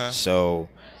at. So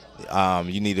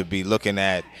you need to be looking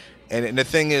at, and the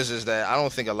thing is that I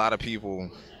don't think a lot of people,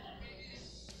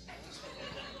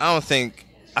 I think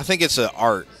it's an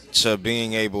art to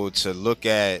being able to look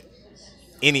at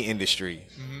any industry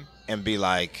and be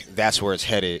like, that's where it's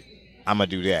headed, I'm gonna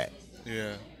do that.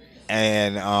 Yeah.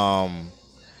 And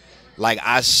like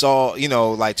I saw, you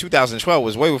know, like 2012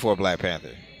 was way before Black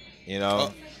Panther, you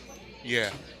know. Yeah.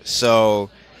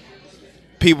 So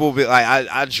people be like,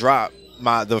 I dropped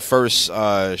the first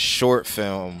short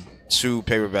film to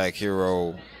Paperback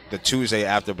Hero the Tuesday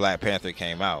after Black Panther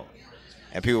came out,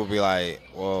 and people be like,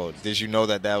 well, did you know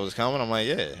that was coming? I'm like,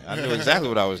 yeah, I knew exactly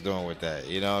what I was doing with that,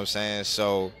 you know what I'm saying?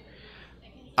 So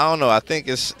I don't know, I think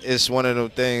it's one of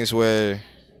those things where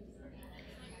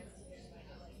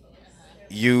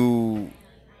you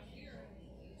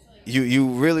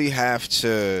really have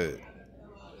to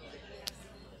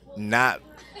not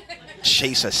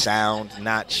chase a sound,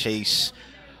 not chase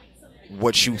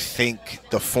what you think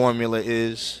the formula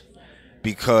is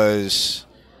because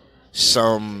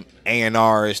some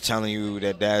A&R is telling you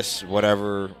that that's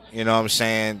whatever, you know what I'm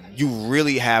saying? You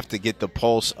really have to get the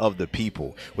pulse of the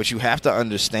people. What you have to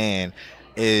understand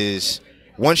is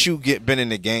once you been in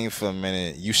the game for a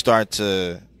minute, you start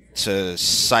to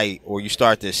cite, or you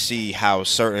start to see how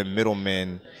certain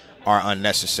middlemen are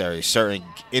unnecessary. Certain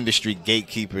industry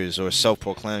gatekeepers or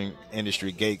self-proclaimed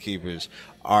industry gatekeepers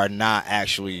are not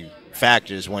actually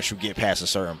factors once you get past a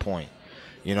certain point.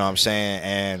 You know what I'm saying?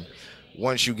 And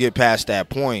once you get past that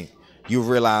point, you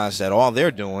realize that all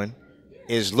they're doing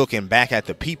is looking back at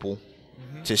the people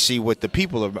to see what the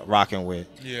people are rocking with.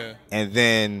 Yeah. And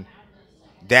then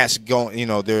that's going, you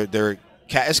know,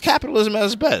 it's capitalism at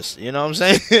its best. You know what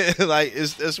I'm saying? Like,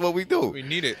 it's what we do. We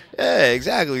need it. Yeah,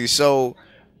 exactly. So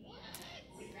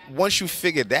once you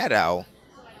figure that out,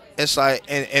 it's like,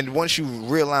 and once you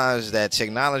realize that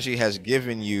technology has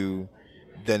given you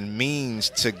the means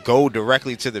to go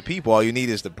directly to the people, all you need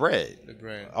is the bread.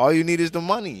 All you need is the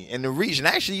money and the reach. And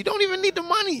actually, you don't even need the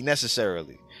money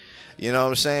necessarily. You know what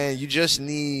I'm saying? You just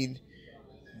need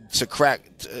to crack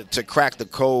the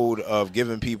code of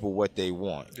giving people what they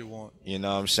want. You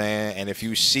know what I'm saying? And if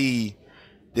you see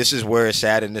this is where it's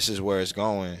at and this is where it's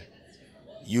going,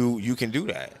 you can do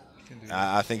that.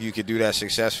 I think you could do that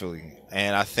successfully.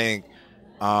 And I think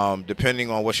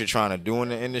depending on what you're trying to do in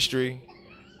the industry,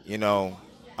 you know,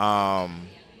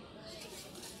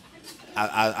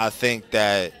 I think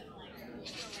that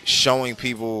showing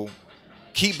people,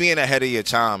 keep being ahead of your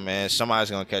time, man.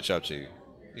 Somebody's gonna catch up to you.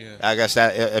 Yeah. I guess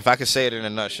that if I could say it in a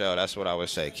nutshell, that's what I would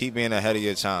say. Keep being ahead of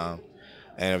your time,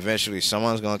 and eventually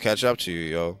someone's gonna catch up to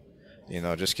you, yo. You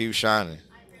know, just keep shining.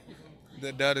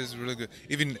 That is really good.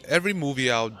 Even every movie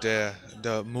out there,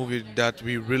 the movie that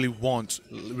we really want,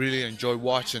 really enjoy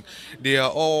watching, they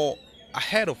are all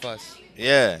ahead of us.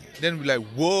 Yeah. Then we're like,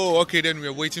 whoa, okay, then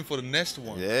we're waiting for the next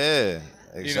one. Yeah,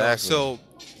 exactly. You know, so,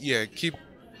 yeah, keep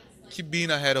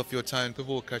being ahead of your time.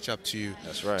 People will catch up to you.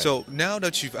 That's right. So now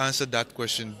that you've answered that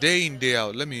question, day in, day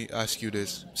out, let me ask you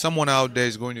this. Someone out there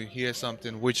is going to hear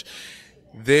something which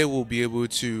they will be able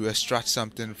to extract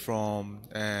something from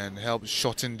and help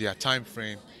shorten their time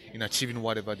frame in achieving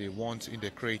whatever they want in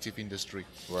the creative industry.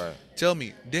 Right. Tell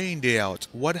me, day in, day out,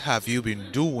 what have you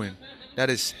been doing that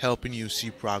is helping you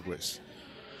see progress?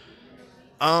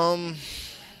 I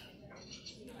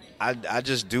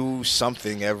just do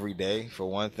something every day, for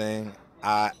one thing.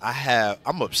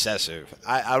 I'm obsessive.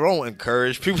 I don't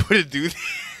encourage people to do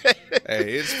that.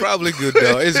 Hey, it's probably good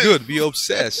though. It's good. Be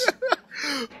obsessed.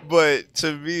 But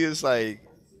to me, it's like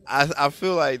I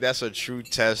feel like that's a true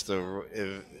test of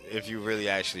if you really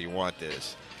actually want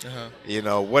this. You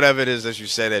know, whatever it is that you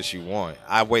say that you want.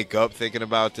 I wake up thinking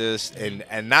about this,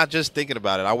 and not just thinking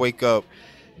about it. I wake up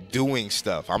doing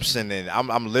stuff.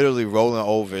 I'm literally rolling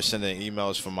over, sending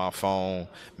emails from my phone,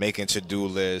 making to-do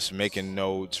lists, making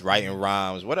notes, writing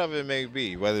rhymes, whatever it may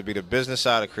be, whether it be the business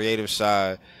side or creative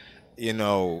side. You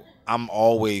know, I'm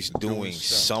always doing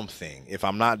something. If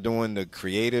I'm not doing the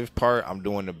creative part, I'm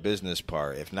doing the business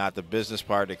part. If not the business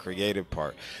part, the creative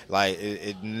part. Like,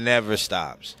 it never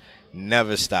stops.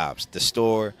 Never stops. The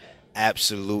store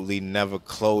absolutely never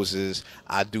closes.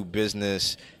 I do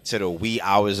business to the wee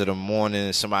hours of the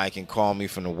morning. Somebody can call me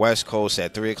from the West Coast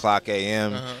at 3 o'clock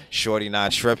a.m. Shorty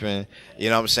not tripping. You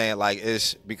know what I'm saying? Like,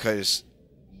 it's because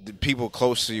the people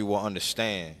close to you will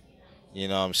understand. You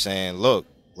know what I'm saying? Look,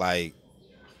 like,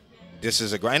 this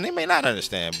is a grind. And they may not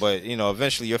understand, but, you know,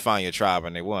 eventually you'll find your tribe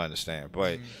and they will understand.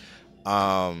 But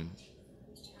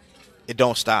it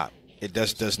don't stop. It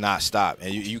does not stop.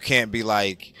 And you can't be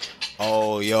like,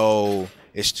 oh, yo,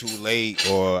 it's too late,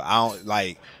 or I don't,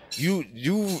 like,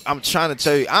 I'm trying to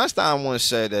tell you, Einstein once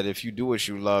said that if you do what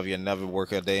you love, you'll never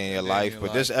work a day in your life.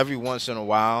 But there's every once in a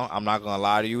while, I'm not going to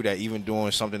lie to you, that even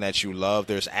doing something that you love,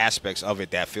 there's aspects of it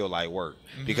that feel like work.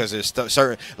 Because there's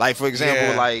certain, like, for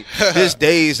example, like, there's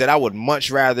days that I would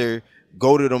much rather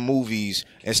go to the movies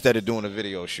instead of doing a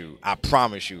video shoot. I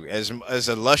promise you. As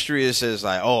illustrious as,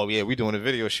 like, oh yeah, we doing a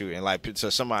video shoot, and like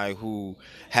to somebody who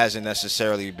hasn't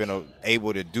necessarily been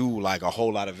able to do like a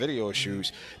whole lot of video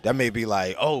shoots, that may be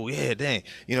like, oh yeah, dang,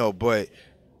 you know. But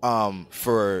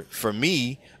for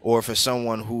me, or for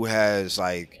someone who has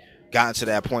like gotten to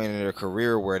that point in their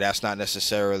career where that's not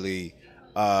necessarily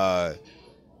what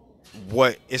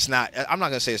it's not. I'm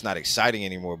not gonna say it's not exciting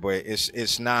anymore, but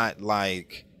it's not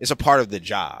like. It's a part of the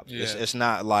job. Yeah. It's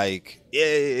not like,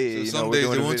 so some days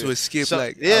they want to escape.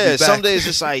 Some days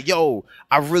it's like, yo,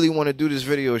 I really want to do this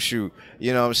video shoot.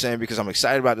 You know what I'm saying? Because I'm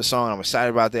excited about the song, I'm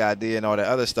excited about the idea and all that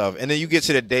other stuff. And then you get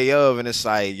to the day of, and it's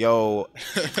like, yo,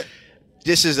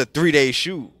 this is a 3-day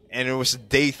shoot. and it was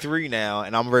day 3 now,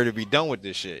 and I'm ready to be done with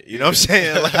this shit. You know what I'm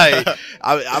saying? Like,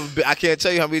 I can't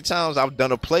tell you how many times I've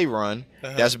done a play run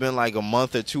that's been like a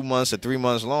month or 2 months or 3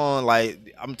 months long.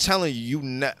 Like, I'm telling you,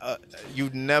 you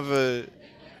never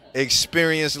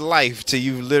experienced life till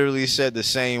you literally said the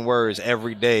same words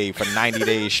every day for 90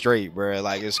 days straight, bro.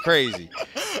 Like, it's crazy.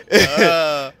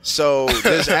 So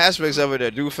there's aspects of it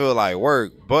that do feel like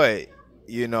work, but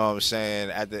you know what I'm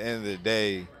saying, at the end of the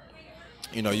day,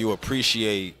 you know, you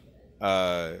appreciate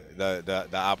the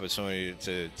opportunity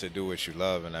to do what you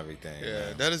love and everything.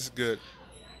 Yeah, man. that is good.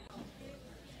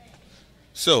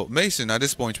 So, Mason, at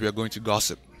this point, we are going to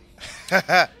gossip.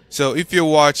 So, if you're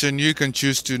watching, you can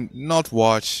choose to not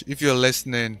watch. If you're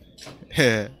listening,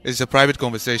 it's a private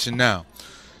conversation now.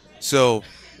 So,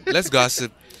 let's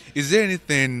gossip. Is there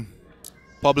anything,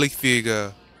 public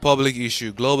figure, public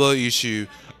issue, global issue,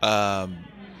 a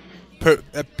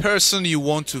person you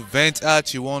want to vent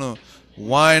at, you want to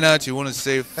whine at, you want to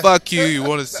say fuck you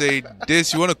want to say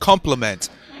this, you want to compliment,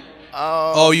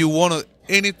 or you want to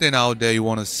anything out there you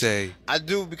want to say? I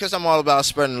do, because I'm all about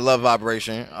spreading the love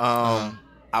vibration.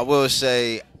 I will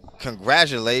say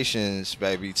congratulations,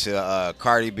 baby, to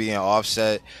Cardi B and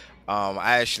Offset.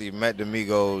 I actually met the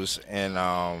Migos in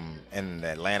the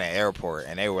Atlanta airport,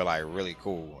 and they were like really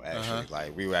cool. Actually,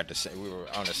 like we were on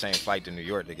the same flight to New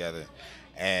York together,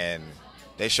 and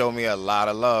they showed me a lot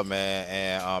of love, man.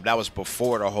 And that was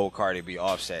before the whole Cardi B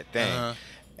Offset thing.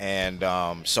 And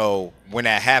so when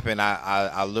that happened,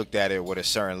 I looked at it with a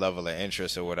certain level of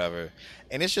interest or whatever,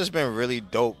 and it's just been really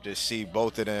dope to see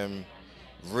both of them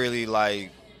really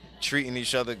like treating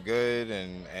each other good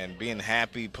and being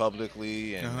happy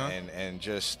publicly and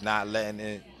just not letting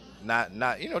it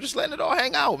not you know, just letting it all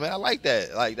hang out, man. I like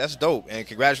that. Like, that's dope. And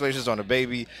congratulations on the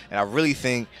baby. And I really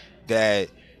think that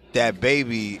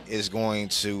baby is going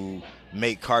to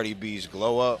make Cardi B's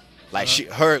glow up. Like,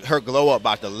 her glow up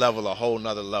about to level a whole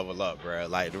nother level up, bro.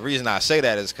 Like, the reason I say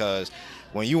that is because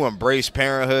when you embrace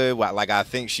parenthood, like I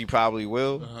think she probably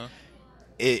will,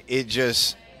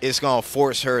 it's gonna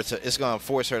force her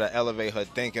to elevate her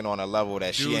thinking on a level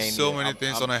that she ain't so many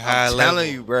things on a high level. I'm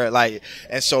telling you, bro. Like,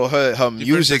 and so her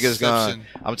music is gonna.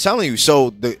 I'm telling you.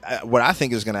 So what I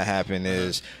think is gonna happen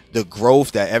is the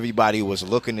growth that everybody was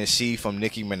looking to see from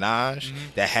Nicki Minaj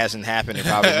that hasn't happened and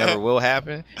probably never will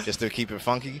happen, just to keep it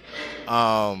funky,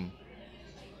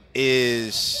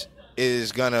 is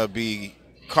gonna be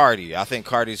Cardi. I think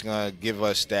Cardi's gonna give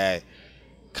us that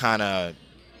kind of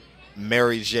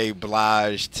Mary J.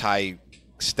 Blige type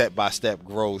step-by-step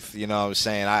growth. You know what I'm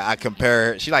saying? I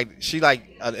compare her. She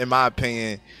like in my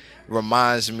opinion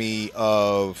reminds me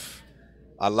of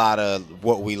a lot of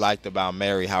what we liked about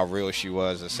Mary, how real she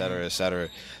was, et cetera, et cetera.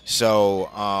 So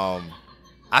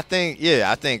I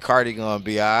think Cardi gonna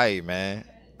be alright, man.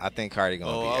 I think Cardi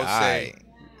gonna be alright.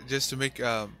 Just to make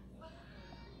a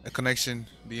connection,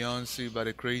 Beyonce, but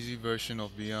a crazy version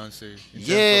of Beyonce.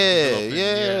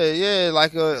 Yeah,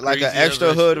 like an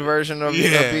extra hood version of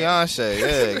Beyonce.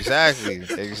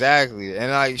 Yeah, exactly.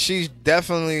 And like, she's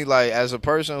definitely, like, as a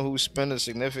person who spent a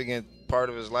significant part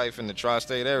of his life in the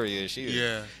tri-state area, she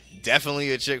is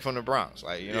definitely a chick from the Bronx.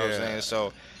 Like, you know what I'm saying?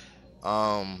 So,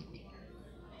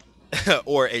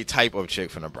 or a type of chick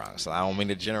from the Bronx. So I don't mean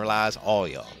to generalize all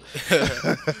y'all.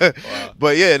 Wow.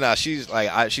 But yeah, nah, she's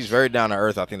very down to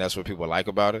earth. I think that's what people like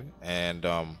about her. And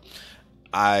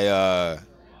I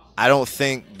don't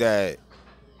think that,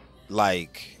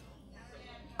 like,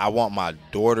 I want my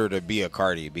daughter to be a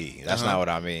Cardi B. That's not what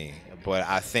I mean. But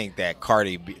I think that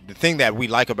Cardi B, the thing that we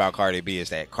like about Cardi B is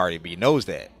that Cardi B knows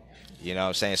that. You know what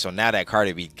I'm saying? So now that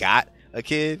Cardi B got a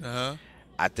kid,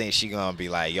 I think she gonna be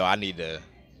like, yo, I'm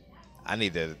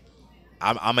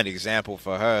an example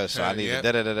for her, so I need to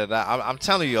da-da-da-da-da. I'm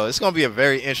telling you, it's going to be a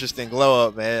very interesting glow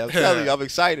up, man. I'm telling you, I'm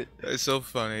excited. It's so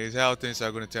funny. It's how things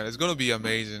are going to turn. It's going to be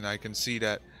amazing. I can see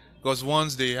that. Because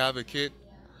once they have a kid,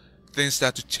 things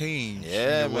start to change.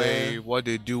 Yeah, in the way, what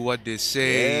they do, what they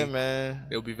say. Yeah, man.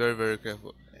 They'll be very, very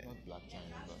careful. Not Black China,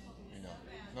 but, you know,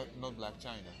 not Black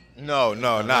China. No.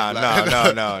 That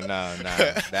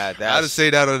I had to say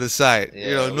that on the side. Yeah,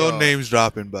 you know, no names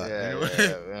dropping, but we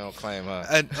don't claim her.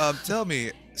 And tell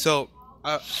me, so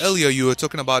earlier you were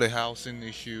talking about the housing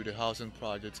issue, the housing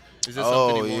projects. Is there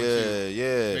something you want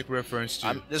to make reference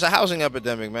to? There's a housing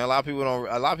epidemic, man. A lot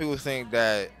of people think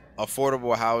that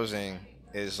affordable housing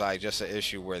is like just an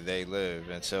issue where they live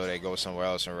until they go somewhere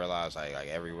else and realize like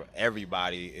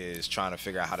everybody is trying to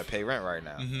figure out how to pay rent right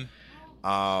now.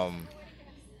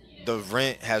 The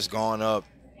rent has gone up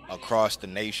across the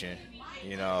nation.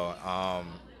 You know,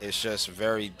 it's just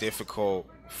very difficult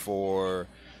for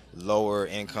lower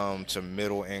income to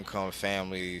middle income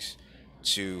families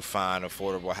to find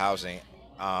affordable housing.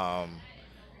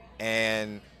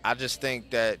 And I just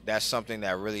think that that's something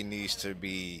that really needs to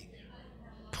be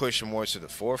pushed more to the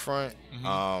forefront.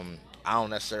 I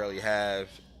don't necessarily have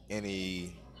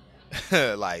any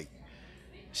like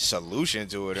solution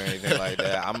to it or anything like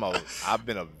that. I've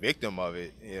been a victim of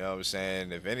it, you know what I'm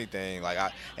saying? If anything, like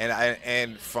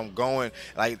and from going,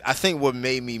 like, I think what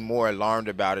made me more alarmed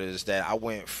about it is that I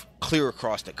went clear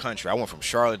across the country. I went from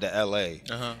Charlotte to LA.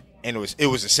 And it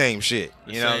was the same shit.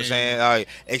 You know what I'm saying? Like,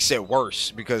 except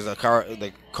worse, because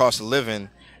the cost of living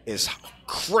is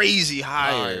crazy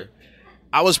higher.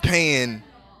 I was paying,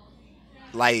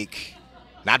 like,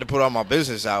 not to put all my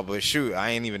business out, but shoot,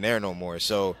 I ain't even there no more.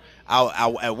 So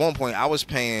I at one point I was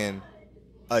paying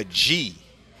a G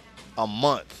a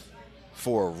month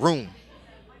for a room,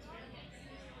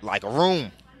 like a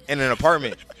room in an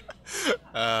apartment.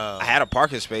 I had a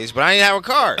parking space, but I didn't have a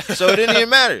car, so it didn't even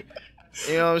matter.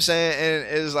 You know what I'm saying?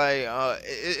 And it's like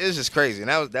it's just crazy. And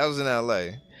that was in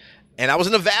LA, and I was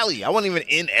in the Valley. I wasn't even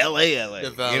in LA.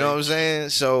 You know what I'm saying?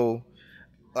 So,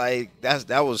 like,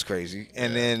 that was crazy.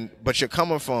 And then, but you're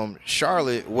coming from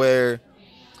Charlotte, where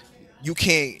you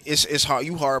can't. It's hard.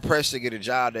 You hard pressed to get a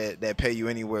job that pay you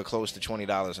anywhere close to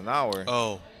 $20 an hour.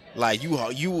 Oh, like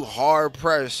you hard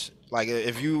pressed. Like,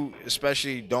 if you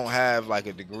especially don't have like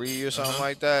a degree or something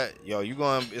like that,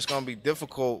 it's gonna be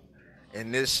difficult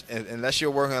in this, unless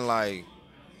you're working like,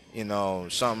 you know,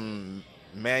 something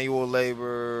manual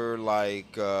labor,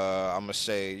 like I'm gonna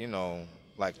say, you know,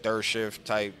 like third shift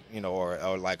type, you know,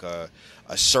 or like a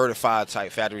certified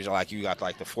type factories, like you got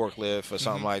like the forklift or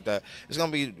something like that. It's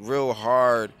gonna be real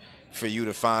hard for you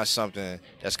to find something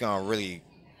that's gonna really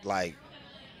like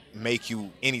make you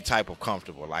any type of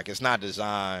comfortable. Like, it's not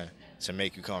designed to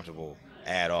make you comfortable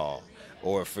at all,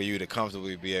 or for you to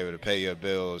comfortably be able to pay your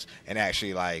bills and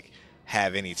actually like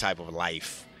have any type of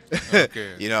life.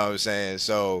 okay. You know what I'm saying?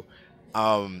 So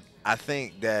I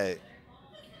think that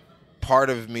part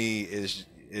of me is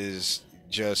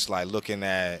just like looking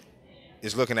at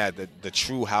the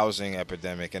true housing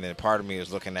epidemic, and then part of me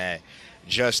is looking at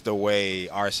just the way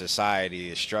our society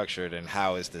is structured and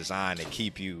how it's designed to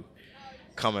keep you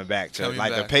coming back to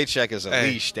the paycheck is a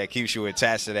leash that keeps you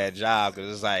attached to that job,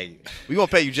 because it's like, we gonna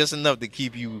pay you just enough to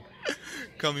keep you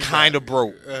kind of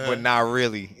broke, but not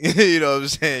really. You know what I'm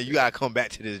saying? You gotta come back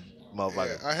to this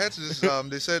motherfucker. I had to just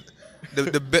they said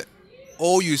the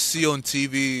all you see on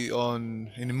TV,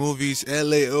 in the movies,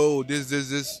 LA,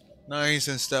 this nice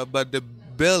and stuff, but the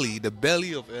belly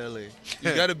of LA,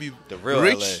 you gotta be the real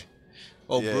rich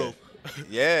LA. or broke.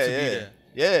 Yeah.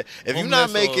 If you're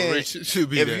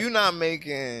not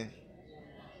making,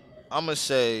 I'm gonna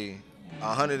say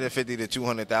 $150,000 to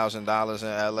 $200,000 in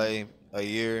LA a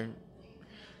year,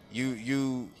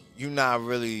 you not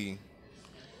really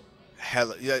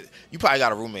hella. You probably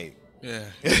got a roommate. Yeah.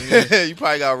 You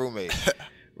probably got a roommate.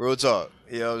 Real talk.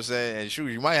 You know what I'm saying? And shoot,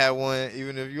 you might have one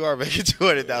even if you are making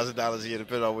 $200,000 a year,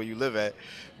 depending on where you live at.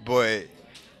 But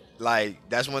like,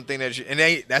 that's one thing that's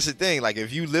the thing. Like,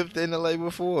 if you lived in LA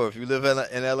before, if you live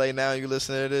in LA now, and you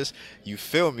listen to this, you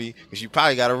feel me, because you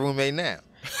probably got a roommate now.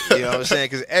 You know what I'm saying?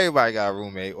 Because everybody got a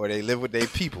roommate, or they live with their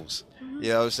peoples. You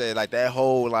know what I'm saying? Like, that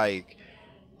whole like,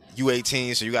 you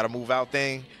 18, so you got to move out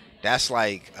thing. That's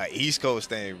like an East Coast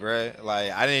thing, bruh.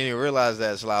 Like, I didn't even realize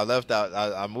that until I left out.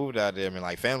 I moved out there. I mean,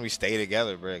 like, families stay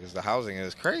together, bruh, because the housing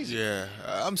is crazy. Yeah,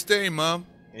 I'm staying, Mom.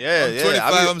 Yeah, I'm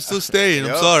 25. I'm still staying.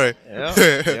 I'm sorry.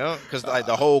 Yeah, because like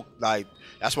the whole, like,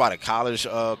 that's why the college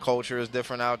culture is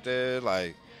different out there.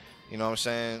 Like, you know what I'm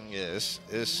saying? Yeah,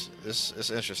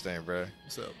 it's interesting, bro.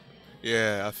 So,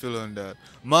 yeah, I feel on that.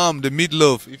 Mom, the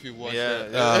meatloaf. If you watch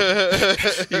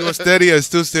that, he was steady and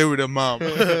still stay with the mom.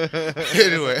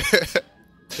 Anyway,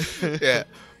 yeah,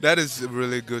 that is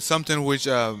really good. Something which,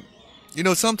 you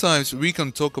know, sometimes we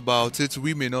can talk about it.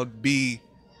 We may not be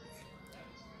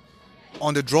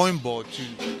on the drawing board to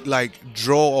like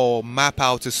draw or map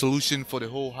out a solution for the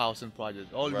whole housing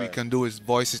project. All we can do is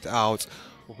voice it out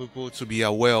for people to be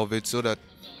aware of it, so that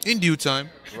in due time,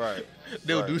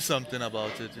 they'll do something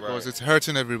about it, because it's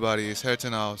hurting everybody. It's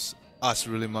hurting us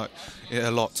really much, a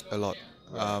lot.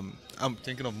 I'm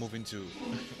thinking of moving to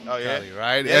Cali,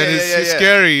 right? Yeah, and it's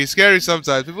scary. It's scary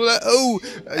sometimes. People are like,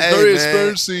 it's very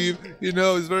expensive. You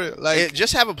know, it's very like,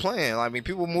 just have a plan. I mean,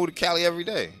 people move to Cali every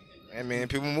day. I mean,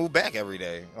 people move back every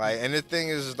day. Like, and the thing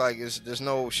is, like, there's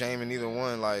no shame in either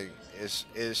one. Like, it's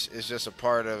just a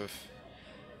part of.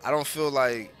 I don't feel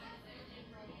like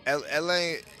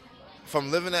LA. From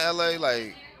living in LA,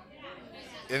 like,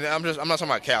 and I'm not talking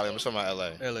about Cali. I'm just talking about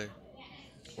LA. LA.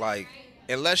 Like,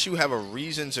 unless you have a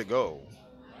reason to go,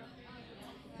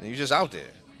 then you're just out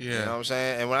there. You know Yeah. what I'm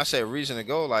saying? And when I say reason to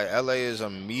go, like LA is a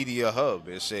media hub.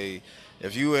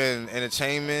 If you in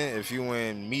entertainment, if you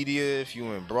in media, if you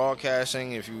in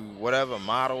broadcasting, if you whatever,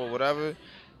 model, whatever,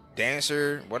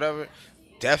 dancer, whatever,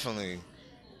 definitely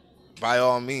by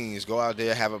all means go out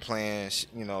there, have a plan,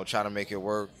 try to make it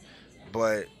work.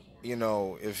 But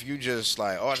if you just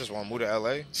like, oh, I just want to move to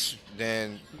LA,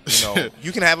 then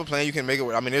you can have a plan. You can make it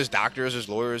work. I mean, there's doctors, there's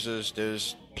lawyers,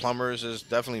 there's plumbers, there's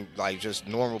definitely like just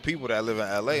normal people that live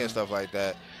in LA and stuff like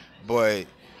that. But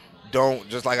don't,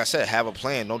 just like I said, have a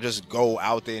plan. Don't just go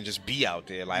out there and just be out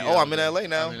there like, Yeah, oh, I'm in LA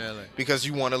now I'm in LA. because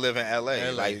you want to live in LA.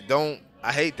 LA. Like, don't.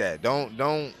 I hate that. Don't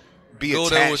be Go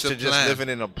there attached with to a just plan. living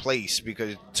in a place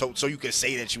because so you can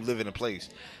say that you live in a place.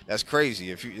 That's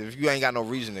crazy. If you ain't got no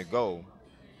reason to go,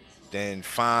 then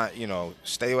find,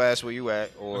 stay your ass where you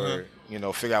at, or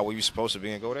figure out where you're supposed to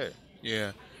be and go there.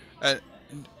 Yeah.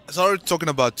 Sorry, talking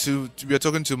about we are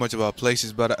talking too much about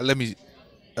places, but let me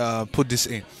put this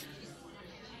in.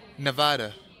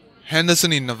 Nevada,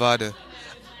 Henderson in Nevada.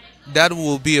 That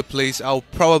will be a place I'll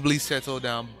probably settle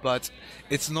down, but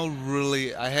it's not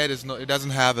really. I heard it's not. It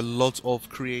doesn't have a lot of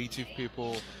creative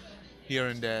people here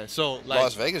and there. So like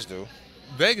Las Vegas do.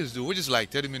 Vegas do, which is like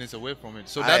 30 minutes away from it.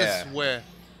 So that is where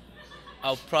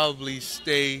I'll probably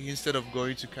stay instead of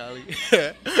going to Cali.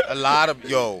 A lot of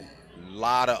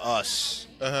us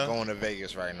going to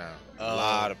Vegas right now. A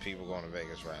lot of people going to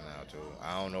Vegas right now too.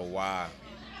 I don't know why,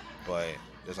 but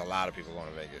there's a lot of people going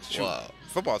to Vegas. Shoot, Wow.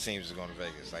 football teams is going to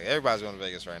Vegas. Like, everybody's going to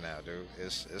Vegas right now, dude.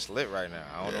 It's lit right now.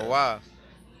 I don't know why,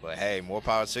 but hey, more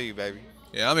power to you, baby.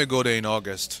 Yeah, I'm gonna go there in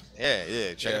August.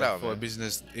 Yeah, check it out, for man. a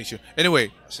business issue.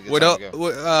 Anyway, It's a good time to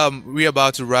go. we're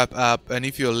about to wrap up, and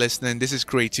if you're listening, this is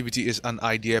Creativity is an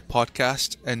Idea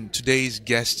podcast, and today's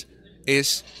guest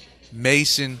is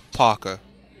Mason Parker,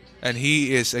 and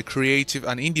he is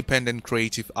an independent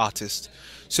creative artist.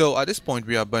 So at this point,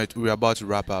 we are about to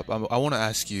wrap up. I want to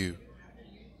ask you,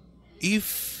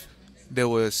 if there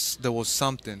was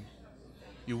something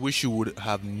you wish you would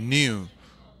have knew,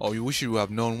 or you wish you would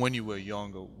have known when you were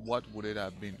younger, what would it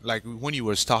have been? Like when you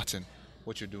were starting,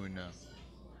 what you're doing now?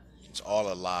 It's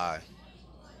all a lie.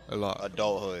 A lot.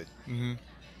 Adulthood. Mhm.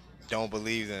 Don't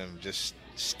believe them. Just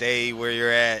stay where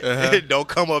you're at. Uh-huh. Don't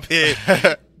come up here.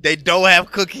 They don't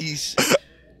have cookies.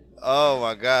 Oh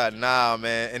my God, nah,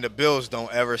 man. And the bills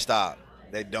don't ever stop.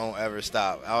 They don't ever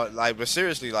stop. But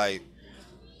seriously, like,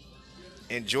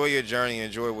 enjoy your journey.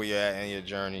 Enjoy where you're at in your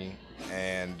journey,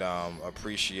 and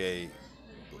appreciate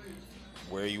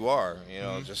where you are.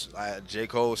 Just like J.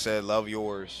 Cole said, love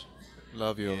yours.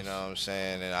 Love yours. You know what I'm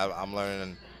saying? And I'm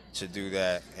learning to do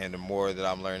that. And the more that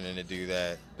I'm learning to do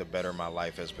that, the better my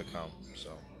life has become. So.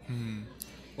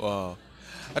 Wow.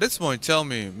 At this point, tell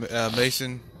me,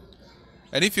 Mason,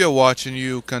 and if you're watching,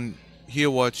 you can hear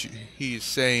what he is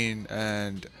saying,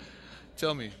 and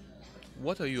tell me,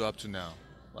 what are you up to now?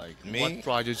 Like, Me? what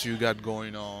projects you got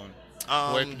going on?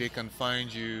 Where they can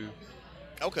find you?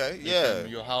 Okay, yeah.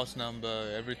 Your house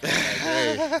number, everything. Like,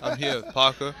 hey, I'm here,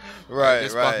 Parker. Right,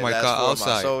 Just right. park my That's car for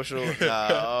outside. my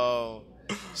social.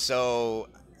 So,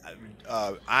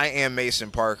 I am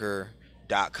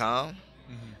MasonParker.com.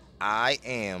 I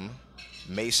am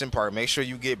Mason Parker. Make sure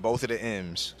you get both of the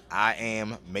M's. I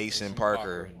am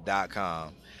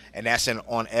MasonParker.com. And that's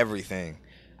on everything.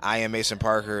 I am Mason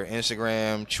Parker,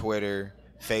 Instagram, Twitter,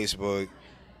 Facebook.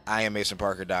 I am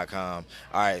MasonParker.com.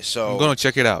 All right, so I'm going to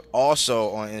check it out. also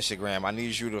on Instagram, I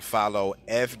need you to follow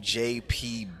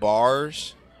FJP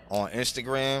Bars on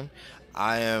Instagram.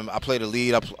 I play the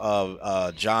lead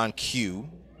of John Q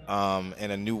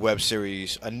in a new web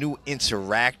series, a new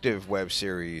interactive web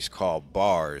series called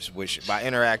Bars, which by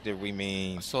interactive we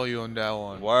mean I saw you on that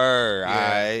one. word. Yeah. All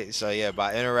right. So yeah,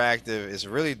 by interactive, it's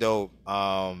really dope.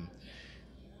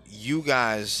 You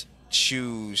guys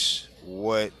choose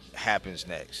what happens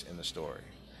next in the story.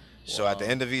 So at the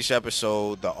end of each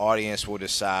episode, the audience will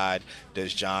decide: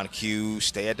 does John Q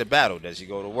stay at the battle? Does he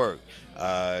go to work?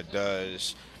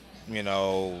 Does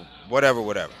whatever.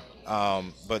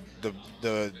 But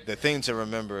the thing to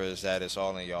remember is that it's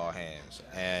all in y'all hands.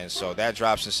 And so that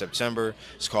drops in September.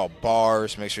 It's called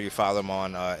Bars. Make sure you follow them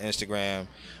on Instagram,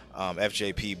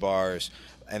 FJP Bars.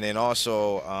 And then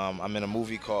also, I'm in a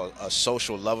movie called A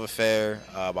Social Love Affair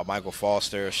by Michael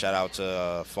Foster. Shout out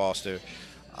to Foster.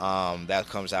 That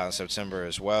comes out in September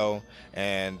as well.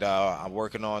 And I'm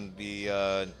working on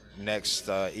the next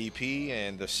EP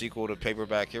and the sequel to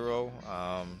Paperback Hero.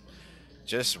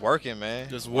 Just working, man.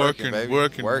 Just working, baby.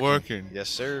 working. Yes,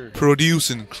 sir.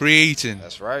 Producing, creating.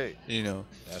 That's right.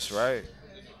 That's right.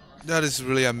 That is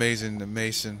really amazing,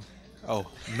 Mason. Oh,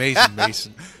 amazing,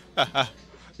 Mason.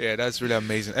 Yeah, that's really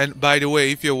amazing. And by the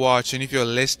way, if you're watching, if you're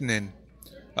listening,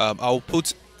 I'll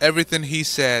put everything he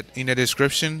said in the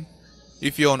description.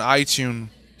 If you're on iTunes,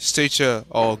 Stitcher,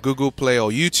 or Google Play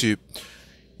or YouTube,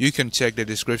 you can check the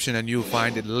description and you'll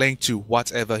find a link to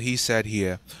whatever he said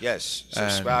here. Yes.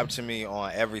 Subscribe to me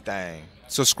on everything.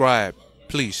 Subscribe,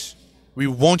 please. We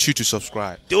want you to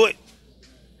subscribe. Do it.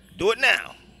 Do it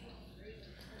now.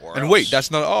 And wait, that's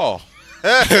not all.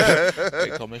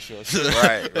 Wait, commercials.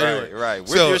 Right.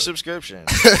 With your subscription.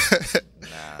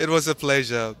 It was a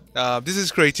pleasure. This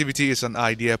is Creativity is an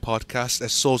Idea podcast, a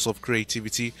source of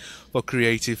creativity for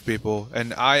creative people.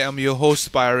 And I am your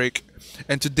host, Pyeric.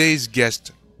 And today's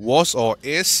guest was or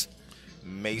is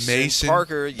Mason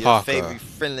Parker, your favorite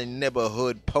friendly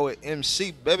neighborhood poet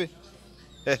MC, baby.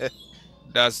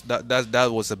 That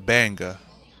was a banger.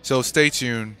 So stay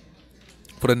tuned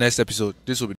for the next episode.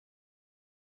 This will be